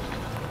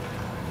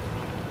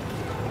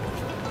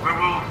 We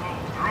will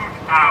root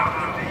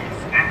out these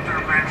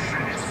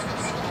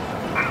interventionists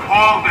and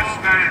hold this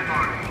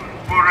territory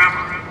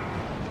forever.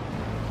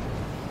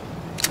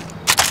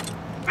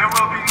 There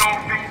will be no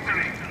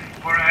victory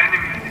for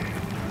enemies,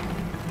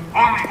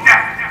 only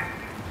death.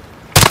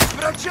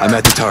 I'm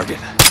at the target.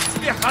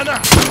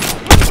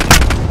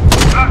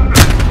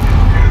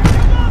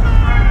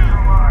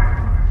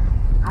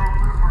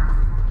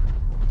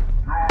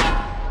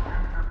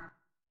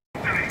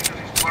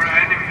 For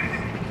enemies,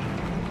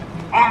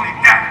 only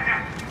death.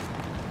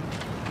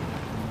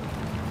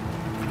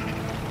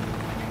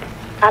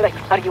 Alex,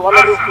 are you on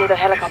the roof near the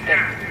helicopter?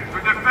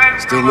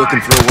 Still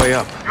looking for a way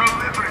up.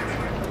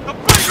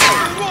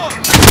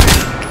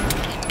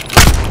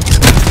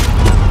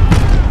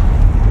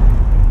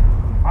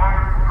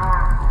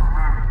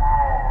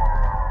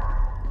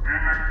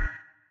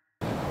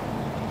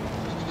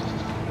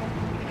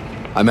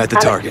 I'm at the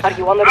Alex, target. are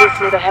you on the roof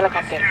near the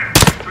helicopter?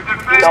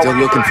 Still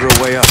looking for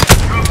a way up.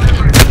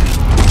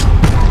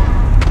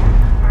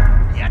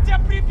 Я тебя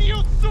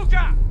прибью,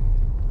 сука!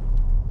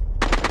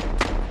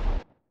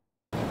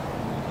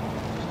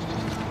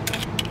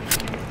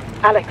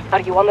 Alex, are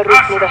you on the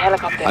roof near the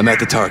helicopter? I'm at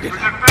the target.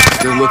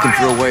 Still looking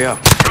for a way up.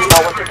 You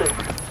know what to do.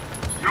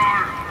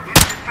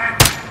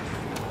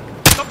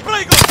 The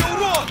Pragos,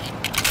 урод!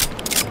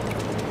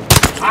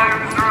 My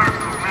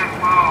reserves of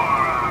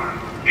manpower are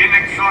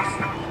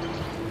inexhaustible.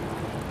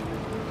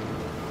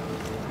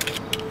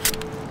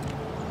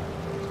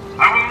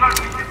 I will not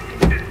be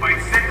defeated by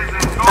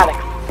citizens only. Alex,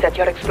 set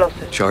your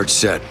explosives. Charge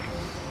set.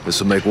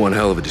 This'll make one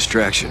hell of a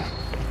distraction.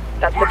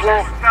 That's the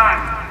plan.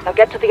 Now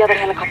get to the other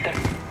helicopter.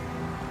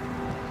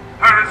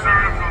 Her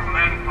reserves of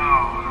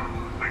manpower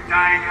are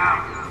dying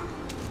out.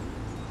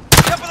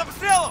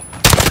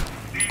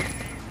 These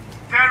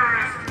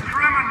terrorist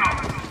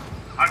criminals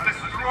are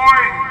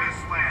destroying this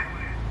land.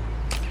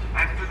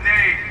 And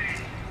today,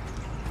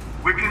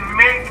 we can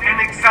make an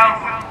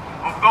example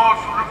of those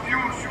who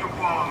refuse to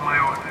follow my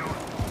orders.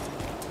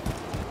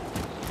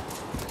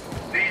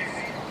 These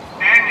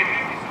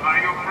enemies are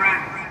your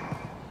friends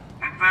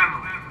and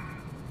family.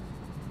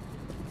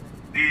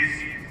 These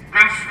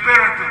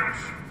conspirators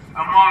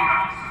among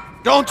us.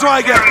 Don't try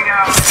again. Carrying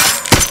out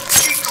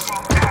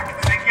unspeakable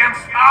acts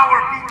against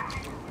our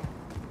people.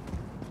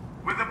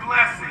 With the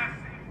blessing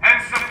and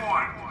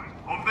support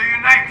of the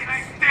United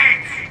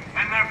States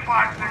and their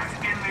partners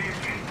in the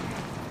UK.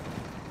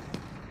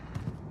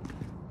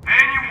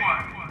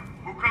 Anyone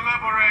who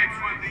collaborates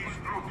with these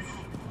groups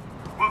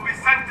will be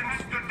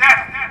sentenced to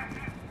death.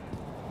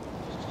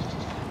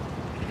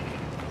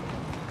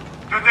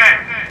 Today,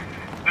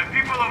 the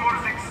people of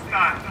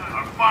Urzikstan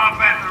are far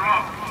better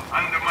off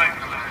under my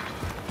command.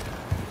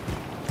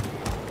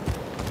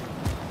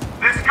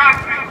 This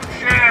country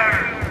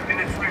shares in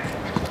its riches,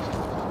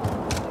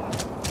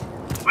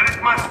 but it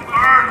must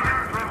earn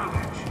its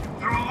privilege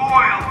through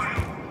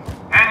loyalty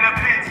and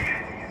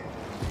obedience.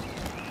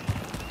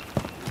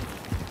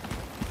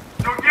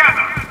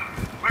 Together,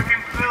 we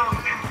can build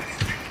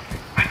industry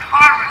and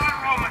harvest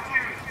raw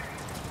materials.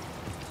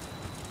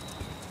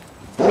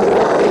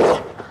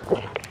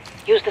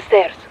 Use the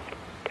stairs.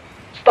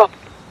 Stop.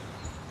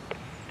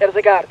 There's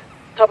a guard.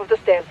 Top of the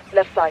stairs,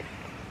 left side.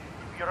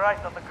 You're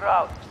right on the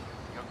crowd.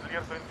 You're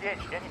clear to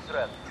engage any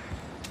threat.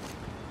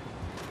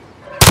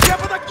 Я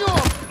под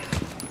огнем!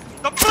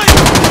 Да прыгай!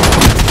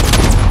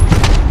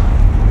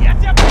 Я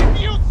тебя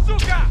прибью,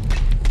 сука!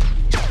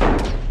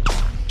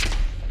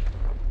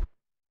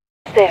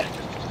 Stairs.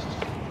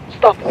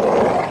 Stop.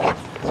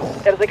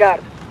 There's a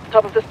guard.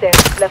 Top of the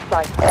stairs, left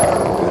side.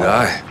 Good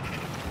eye.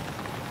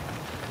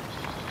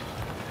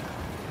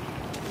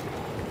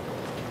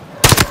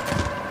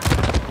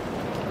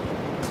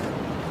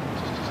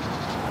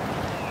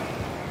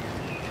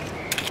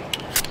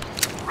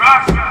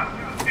 Russia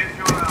is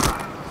your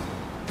ally.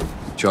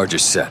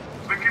 Charges set.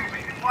 We can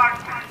be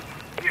partners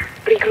here.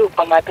 Regroup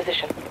on my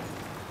position.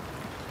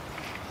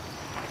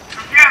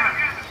 Together,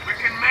 we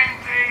can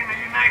maintain a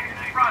united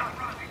front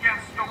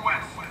against the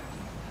West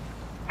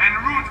and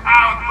root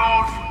out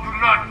those who do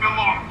not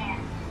belong.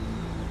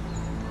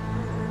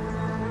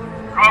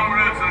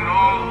 Comrades and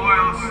all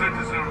loyal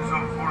citizens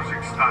of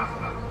Urzikstan.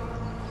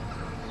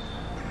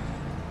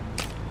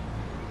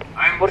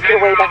 I'm Work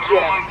your way back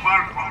here. Roman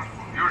Barkov,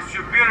 your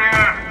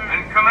superior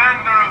and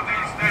commander of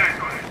these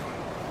territories.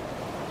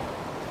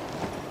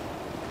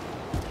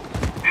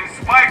 In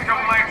spite of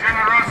my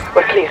generosity,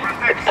 We're clear.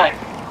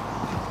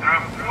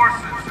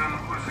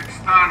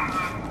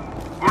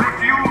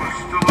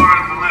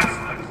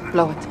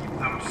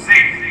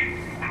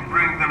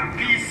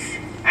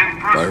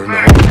 Fire in the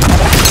hole.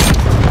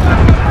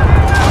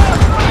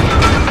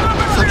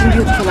 Fucking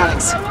beautiful,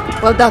 Alex.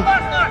 Well done.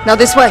 Now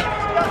this way.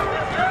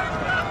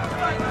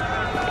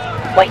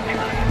 Wait.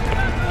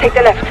 Take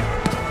the left.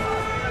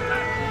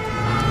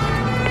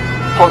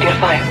 Hold your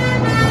fire.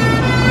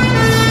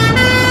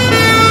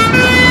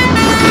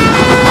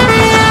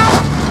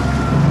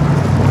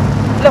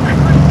 Look,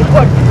 it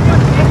worked.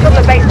 Troops from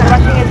the base are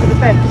rushing into the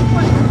fence.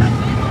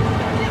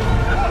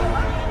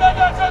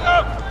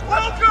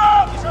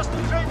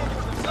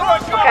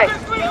 Okay,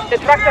 the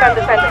trucks are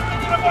undefended.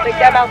 Take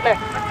them out there.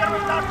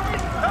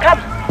 Come,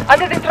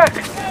 under the truck.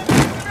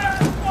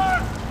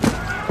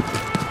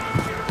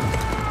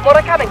 More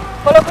are coming.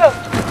 Follow close.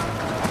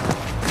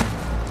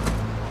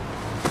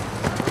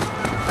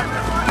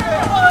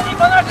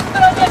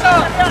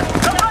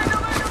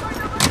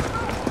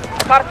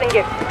 Parting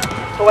gift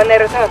for when they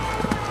return.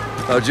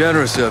 How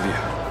generous of you.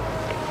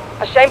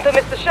 A shame to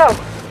miss the show,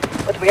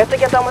 but we have to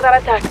get on with our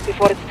attack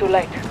before it's too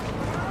late.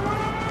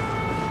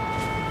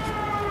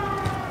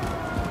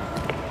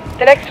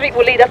 The next street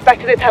will lead us back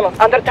to the tunnel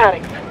under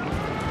Tarek's.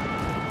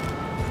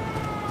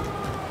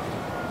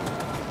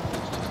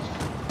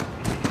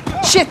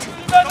 Shit!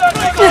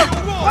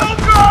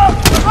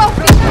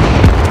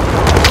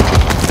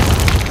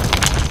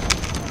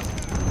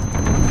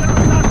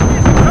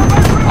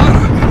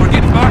 We're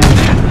getting marked in.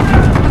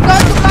 I'm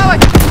going to blow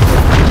it!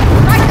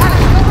 Right,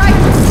 Alex, go right!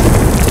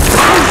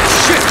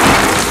 Shit!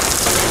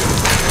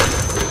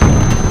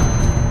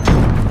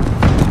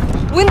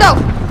 Window!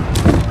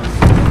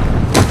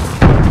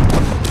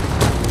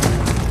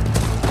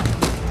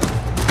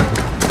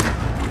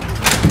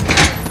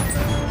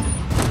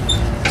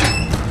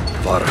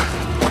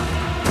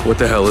 What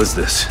the hell is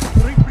this?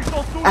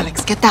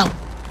 Alex, get down.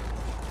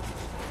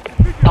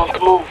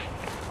 Don't move.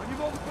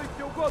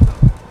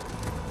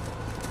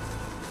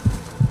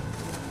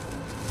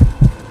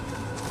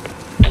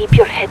 Keep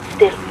your head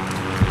still.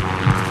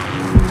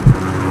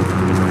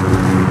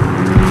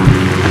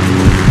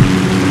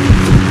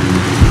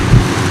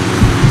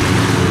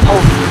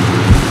 Hold.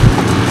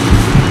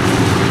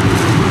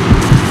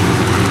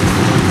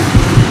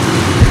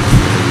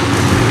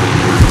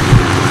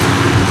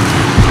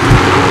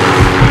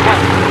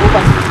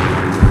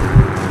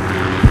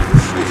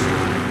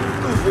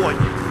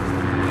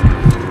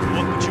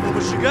 Вот почему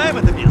мы сжигаем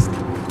это место.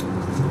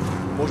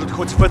 Может,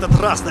 хоть в этот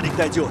раз до них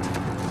дойдет.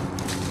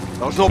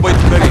 Должно быть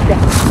горит.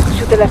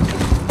 Shoot the left.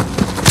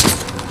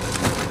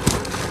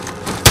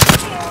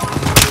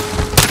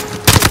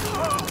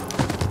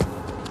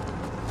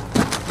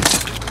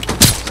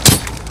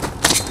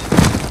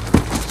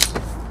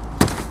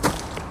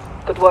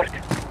 Good work.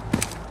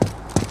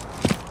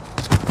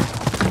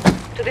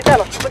 To the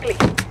tunnel, quickly.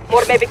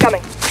 More may be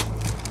coming.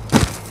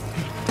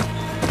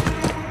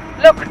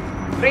 Look!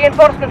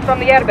 Reinforcements from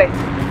the airbase.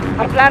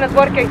 Our plan is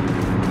working.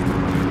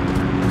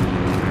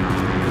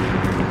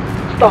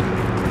 Stop.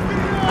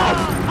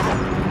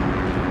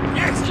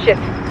 Shit.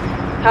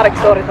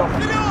 Tarek's door is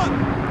open.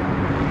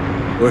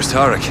 Where's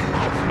Tarek?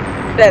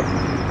 Dead.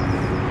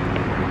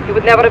 He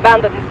would never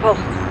abandon his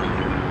post.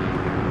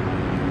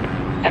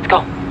 Let's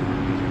go.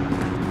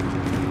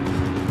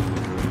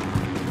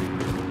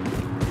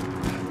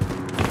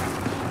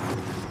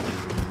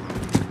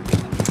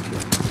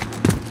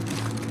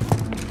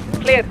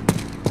 Clear.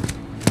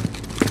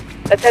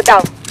 Let's head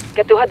down.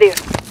 Get to Hadir.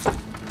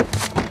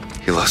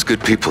 You lost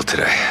good people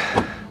today.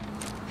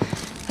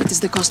 That is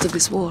the cost of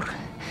this war.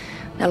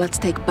 Now let's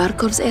take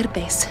Barkov's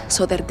airbase,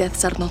 so their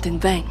deaths are not in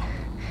vain.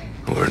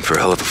 We're in for a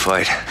hell of a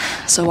fight.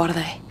 So are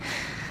they.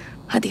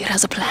 Hadir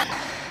has a plan.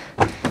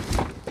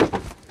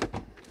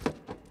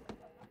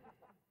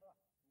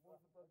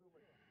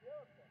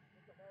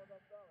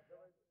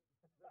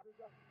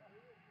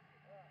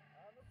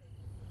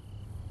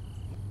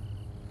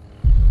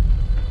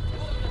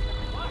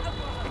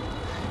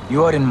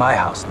 You are in my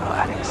house now,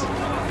 Alex.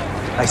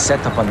 I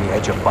set up on the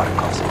edge of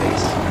Barkov's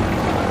base.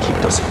 Keep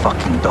those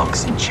fucking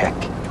dogs in check.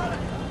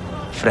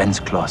 Friends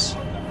close.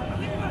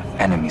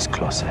 Enemies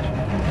closer.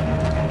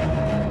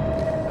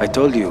 I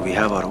told you we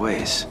have our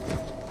ways.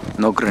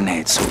 No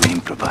grenades, so we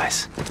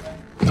improvise.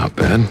 Not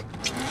bad.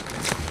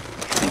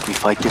 Think we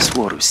fight this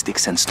war with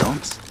sticks and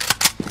stones?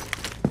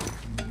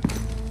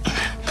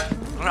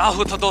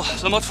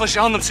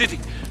 City.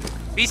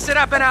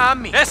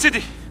 Yes,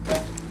 city.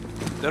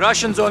 The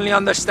Russians only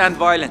understand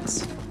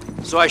violence,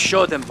 so I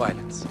show them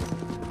violence.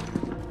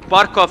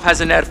 Barkov has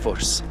an air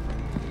force,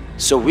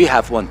 so we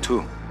have one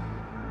too.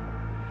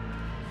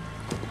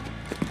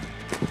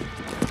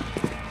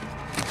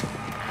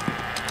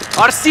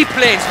 Our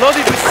seaplanes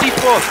loaded with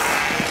C4.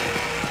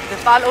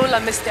 دفاع الأولى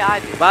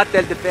مستعد. بعد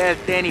الدفاع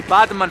الثاني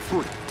بعد ما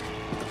نفوت.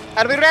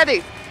 Are we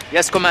ready?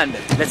 Yes, Commander.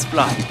 Let's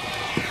fly.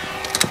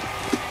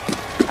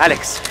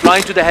 Alex, fly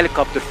into the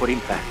helicopter for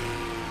impact.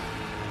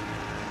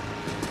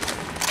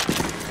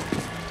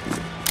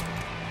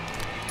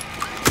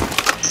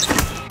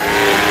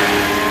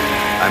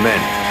 I'm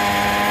in.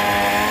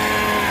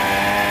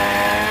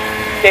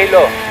 Stay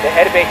low. The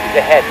airbase is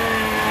ahead.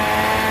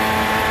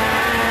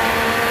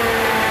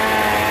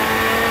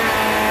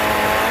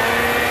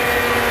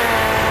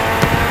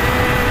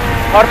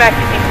 Tarmac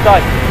is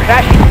inside.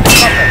 Crashing to the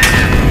cover.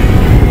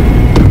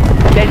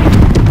 Steady.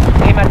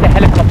 Aim at the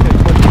helicopters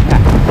for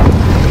impact.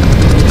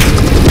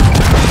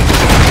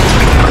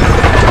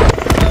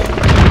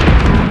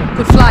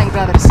 Good flying,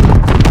 brothers.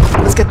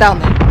 Let's get down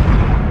there.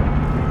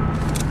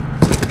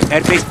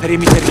 Airbase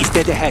perimeter is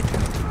dead ahead.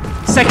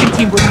 Second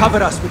team will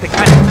cover us with the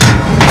cannon.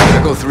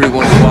 Echo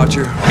 3-1 to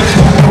Watcher.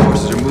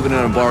 Forces are moving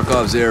out on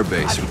Barkov's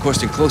airbase,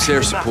 requesting close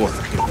air support.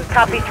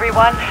 Copy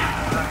 3-1.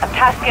 I'm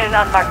tasking an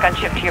unmarked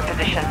gunship to your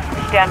position.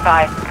 Stand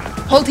by.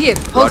 Hold here.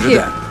 Hold Roger here.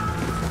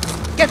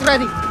 that. Get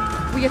ready.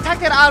 We attack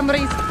their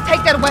armories,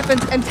 take their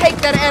weapons, and take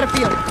their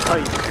airfield.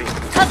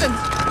 Cousins,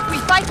 we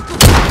fight to...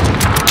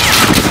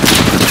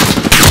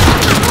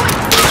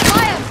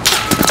 Fire!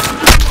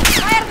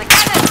 Fire the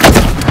cannon!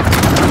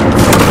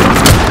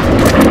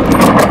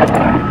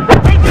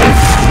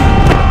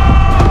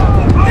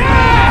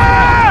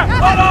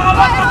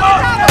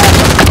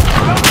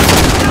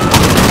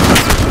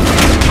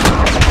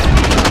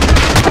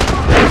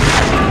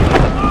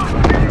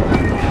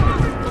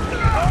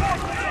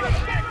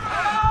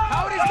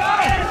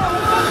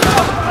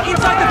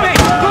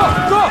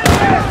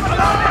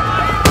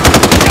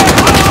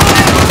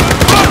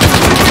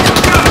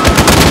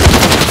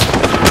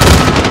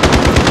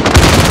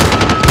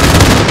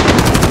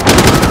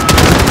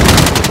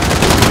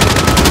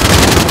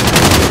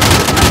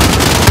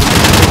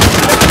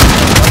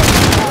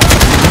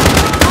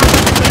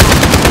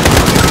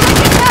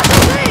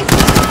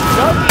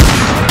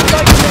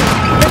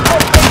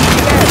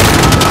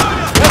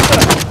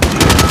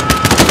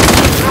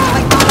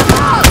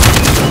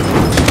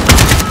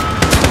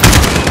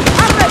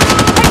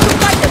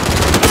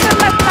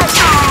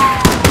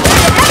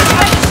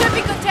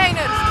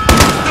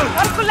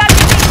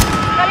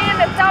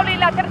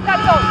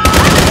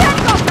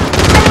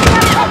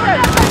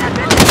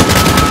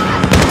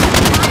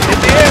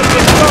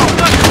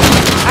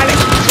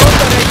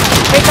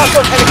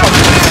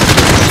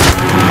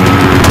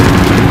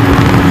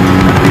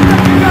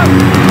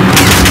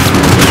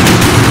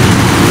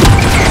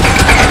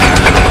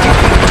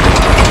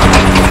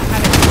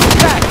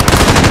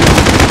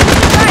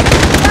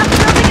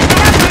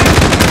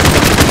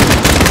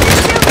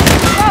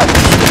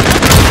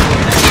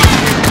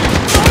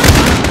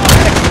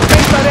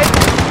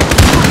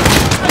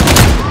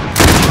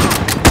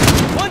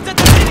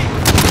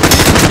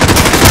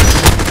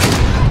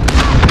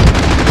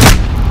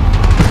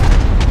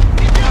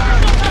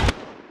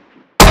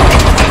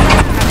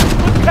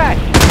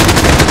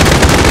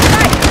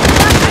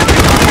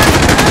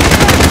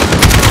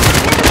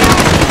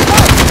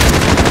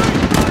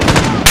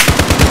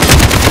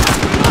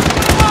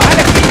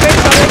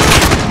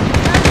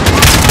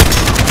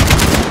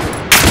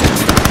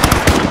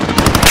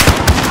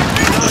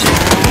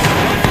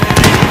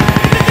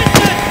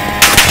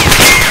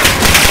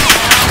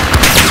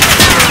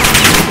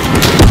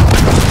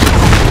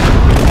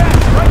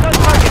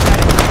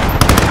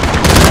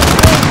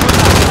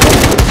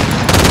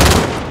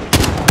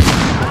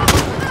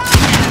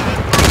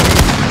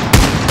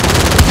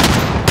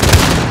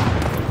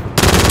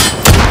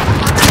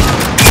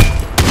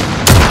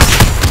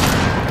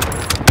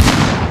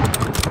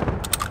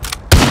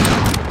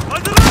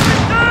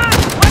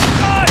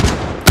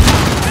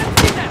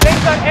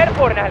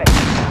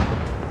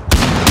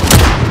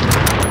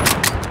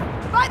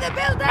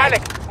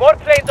 More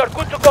planes are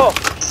good to go.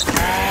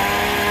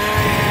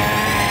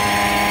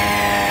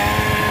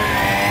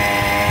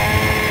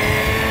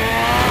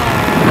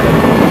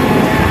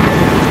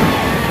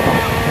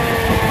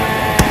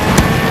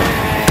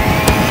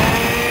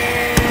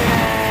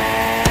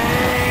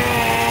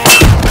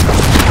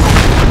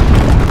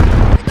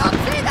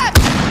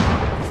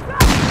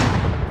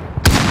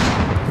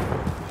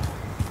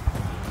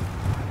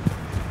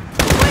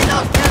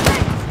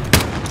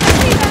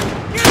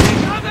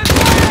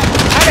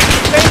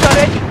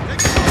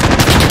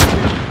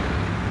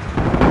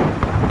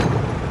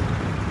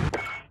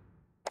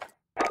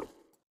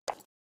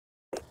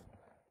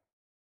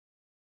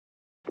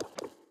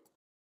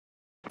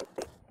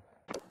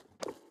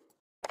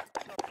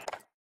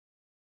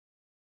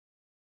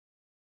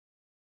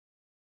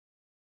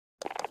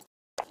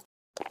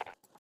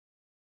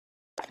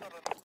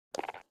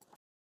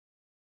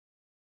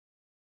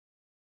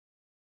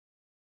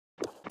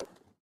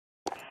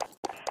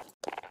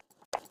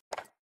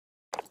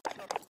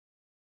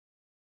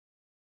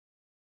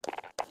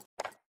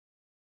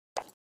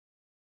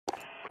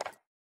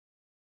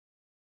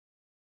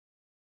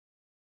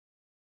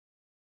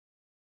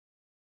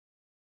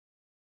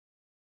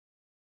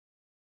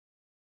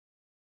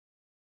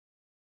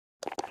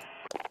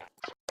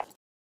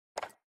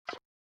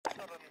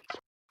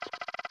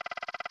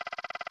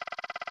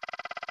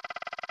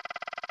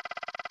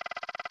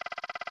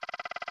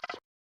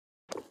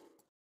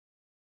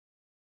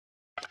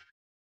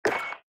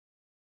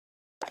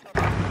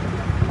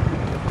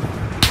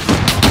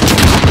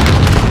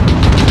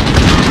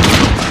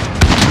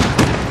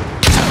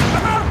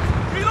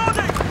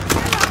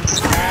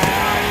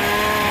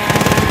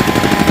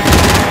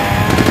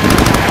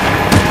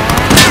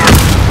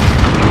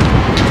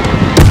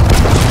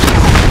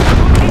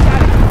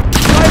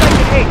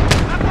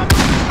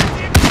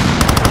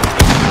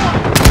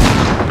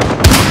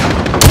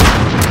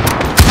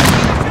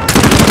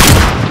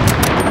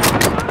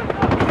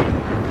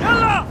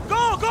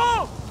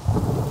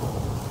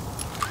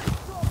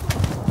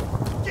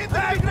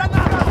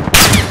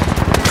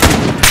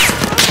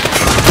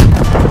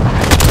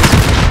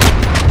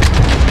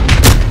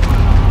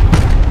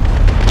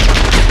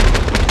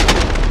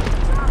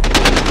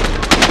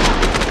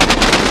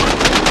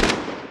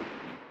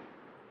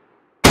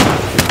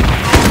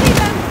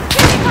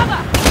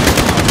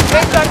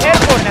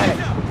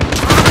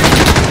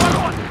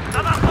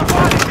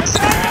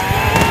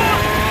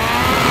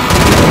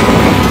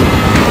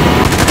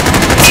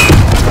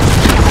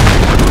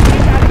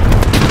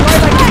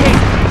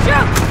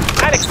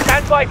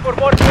 by for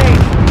more planes.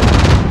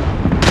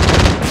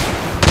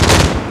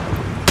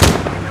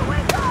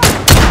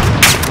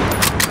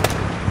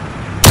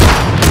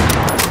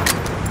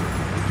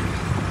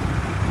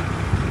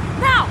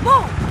 Now,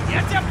 move!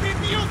 Я тебя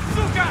прибью,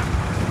 сука!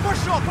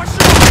 Пошел, пошел!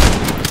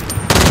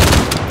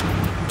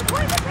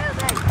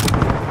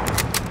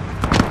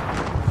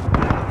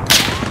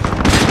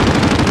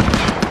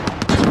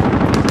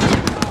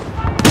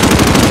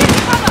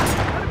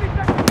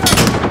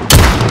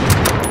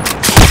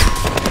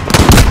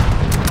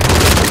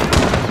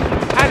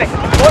 Alex,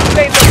 more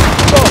planes are good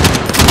to go.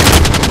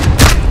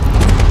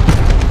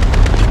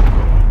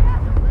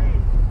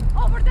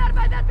 Over there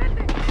by that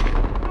building!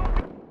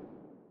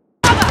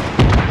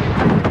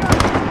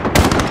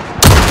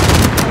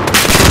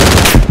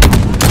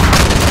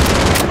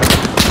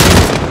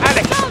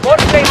 Alex, more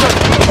planes are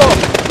good to go.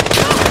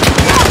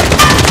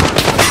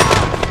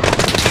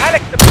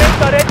 Alex, the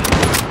planes are ready.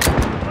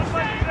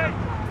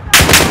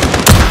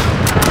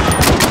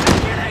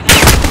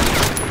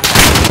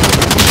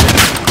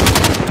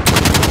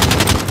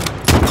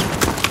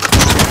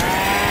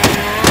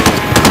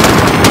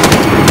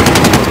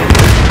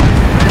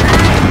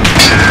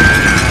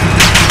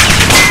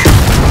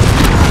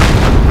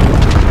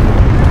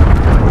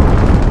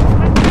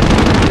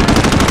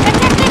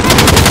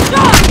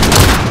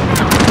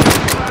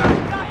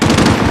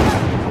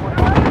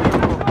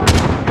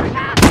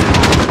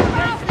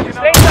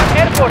 Planes are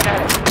airborne,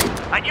 Alex.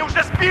 Они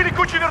уже сбили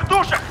кучу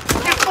вертушек!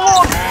 Не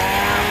слон!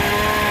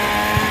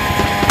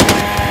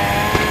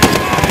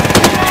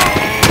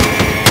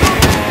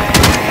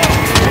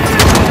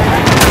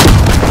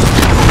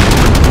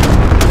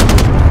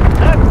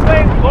 That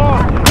plane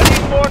gone. Ready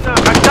for now.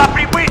 Когда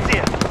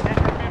прибытие?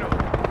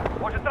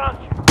 Может,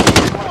 раньше.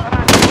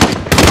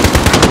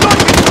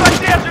 Только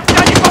продержимся,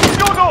 они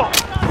повсюду!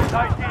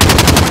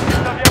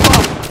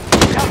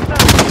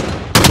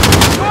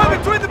 Go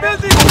between the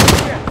buildings!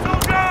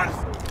 Soldiers!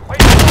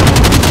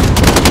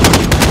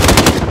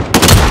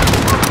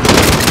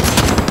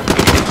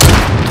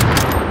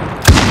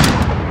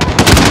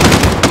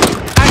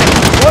 Alex,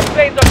 more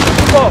planes are good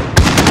to go.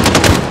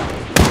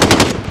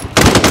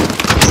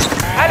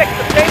 Alex,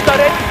 the planes are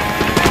ready.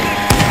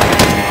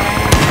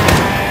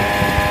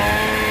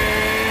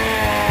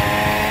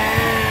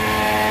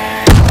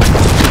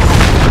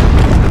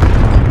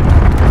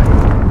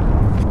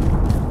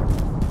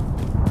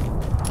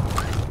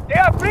 They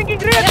are bringing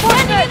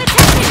reinforcements!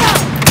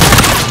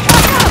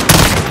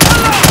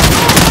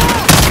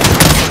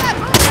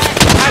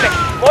 Alex,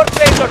 more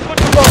planes are good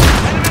to go.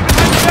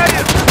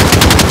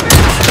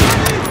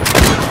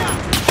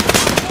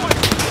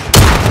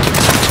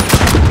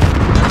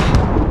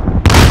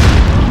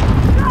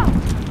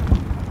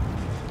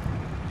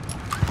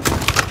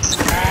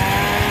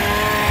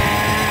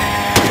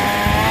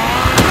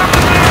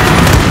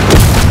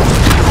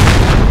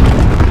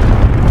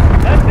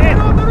 That's it.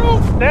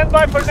 Stand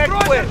by for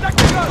next wave.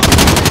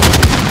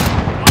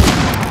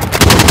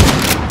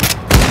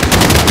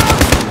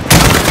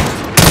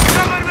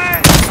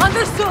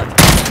 Understood!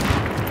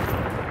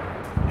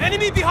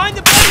 Enemy behind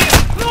the building!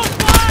 Close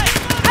by!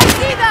 I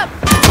see them!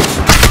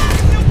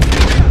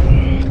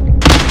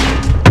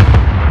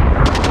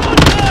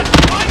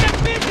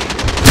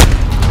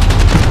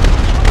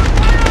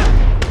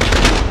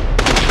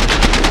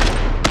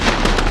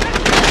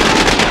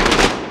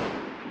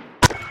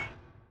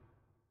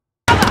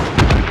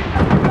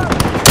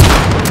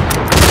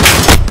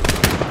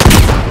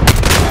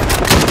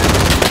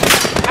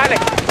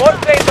 Alex, more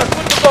planes are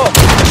good to go.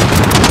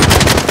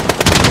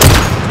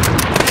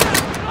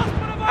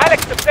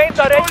 Alex, the planes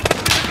are ready.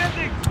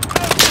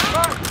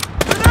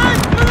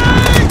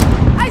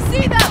 I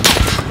see them!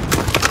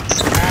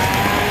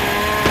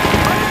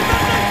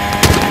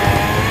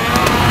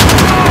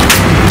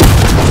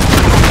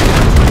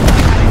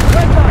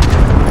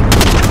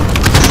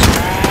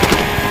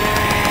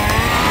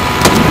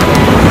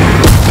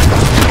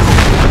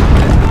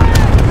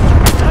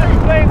 That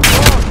plane's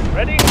gone.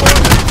 Ready for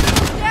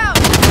Down!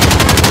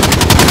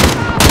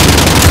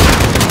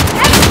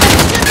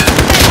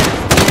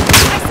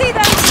 I see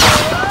them!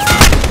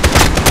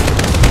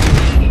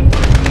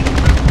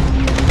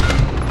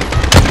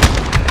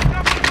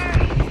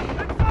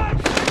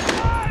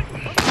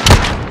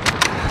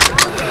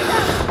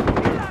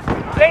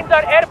 Planes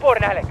are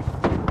airborne, Alex.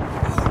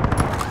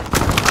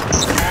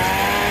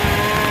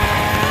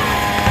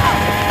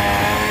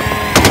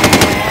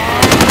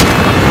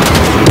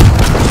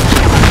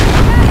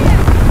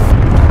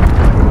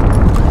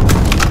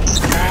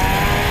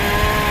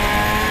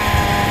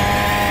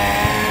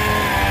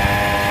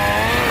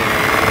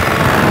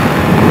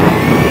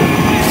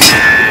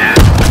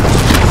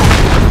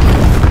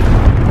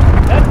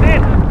 That's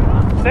it.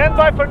 Stand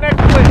by for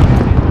next wave.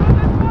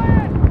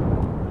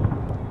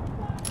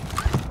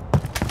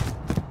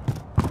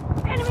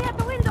 Enemy at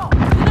the window! To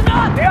the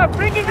north! They are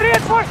bringing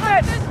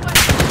reinforcements!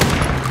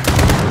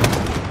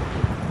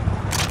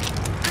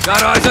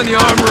 Got eyes on the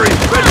armory.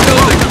 Red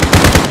building.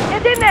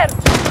 Get in there!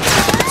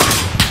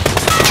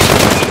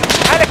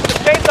 Alex, the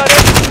planes are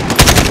ready.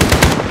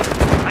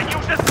 Они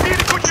уже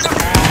сбили кучу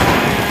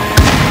вертушек!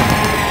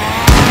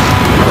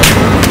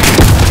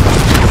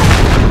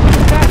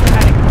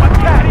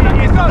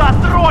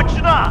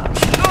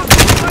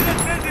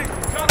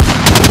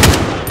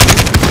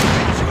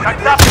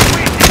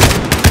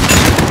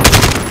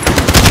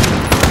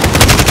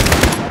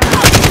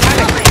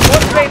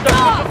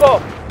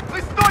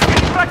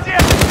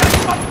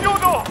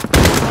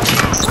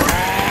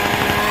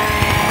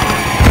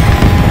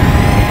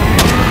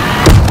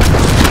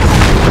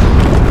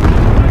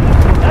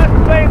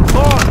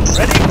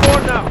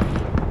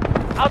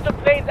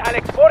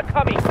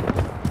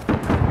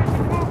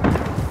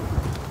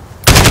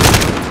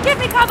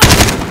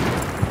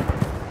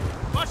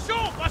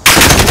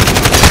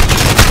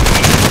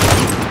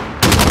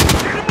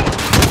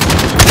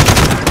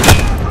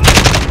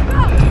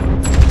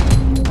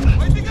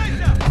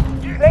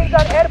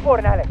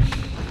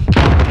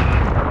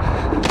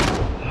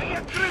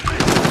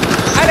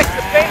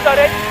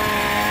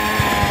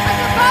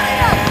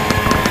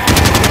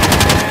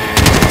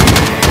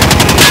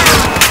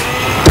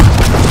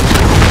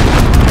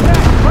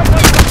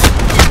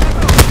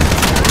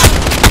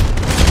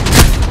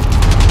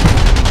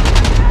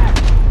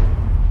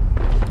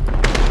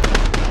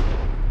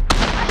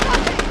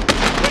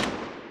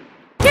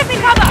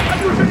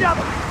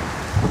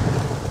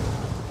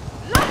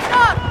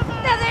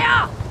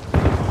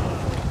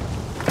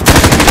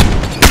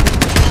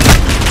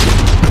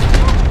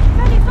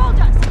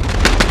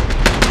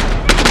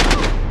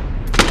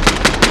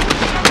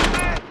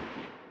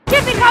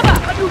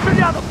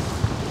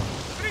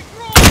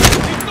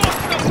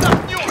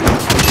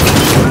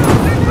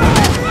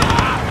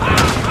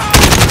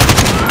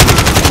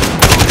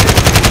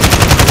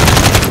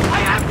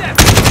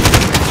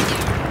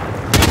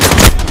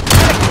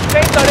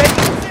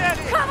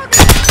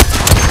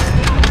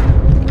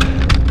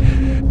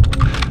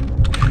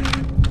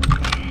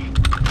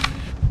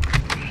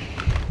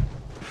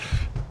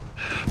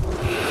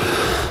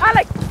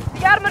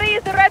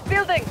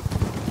 building!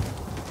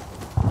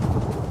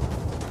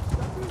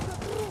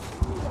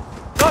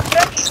 Not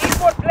ready, need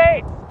more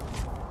plates!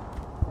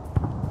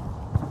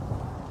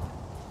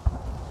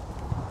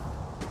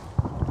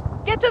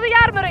 Get to the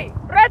armory!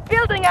 Red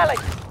building,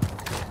 Alex!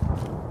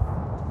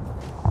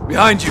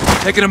 Behind you,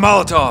 taking a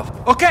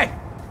Molotov. Okay!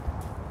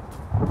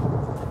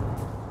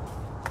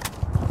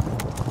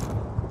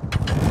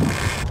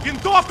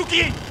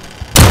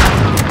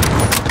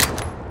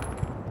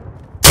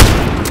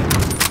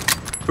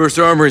 First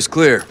armory's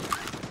clear.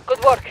 Good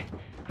work.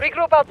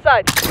 Regroup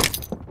outside.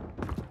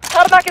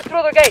 Tarmac is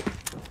through the gate.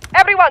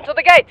 Everyone to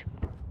the gate!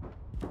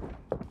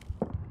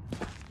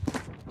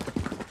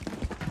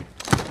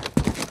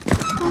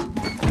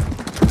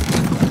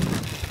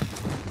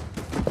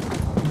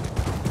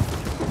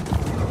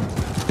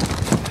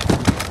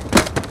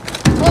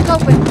 Look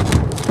open.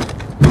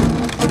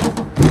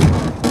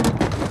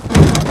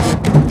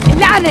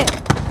 Ilane!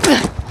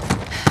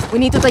 We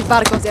need to take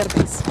Barco's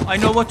airbase. I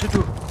know what to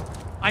do.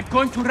 I'm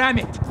going to ram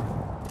it.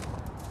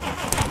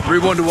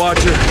 3-1 to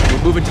Watcher.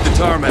 We're moving to the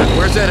tarmac.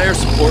 Where's that air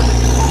support?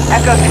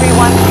 Echo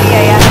 3-1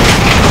 DAS.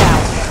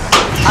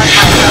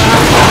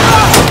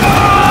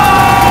 Down.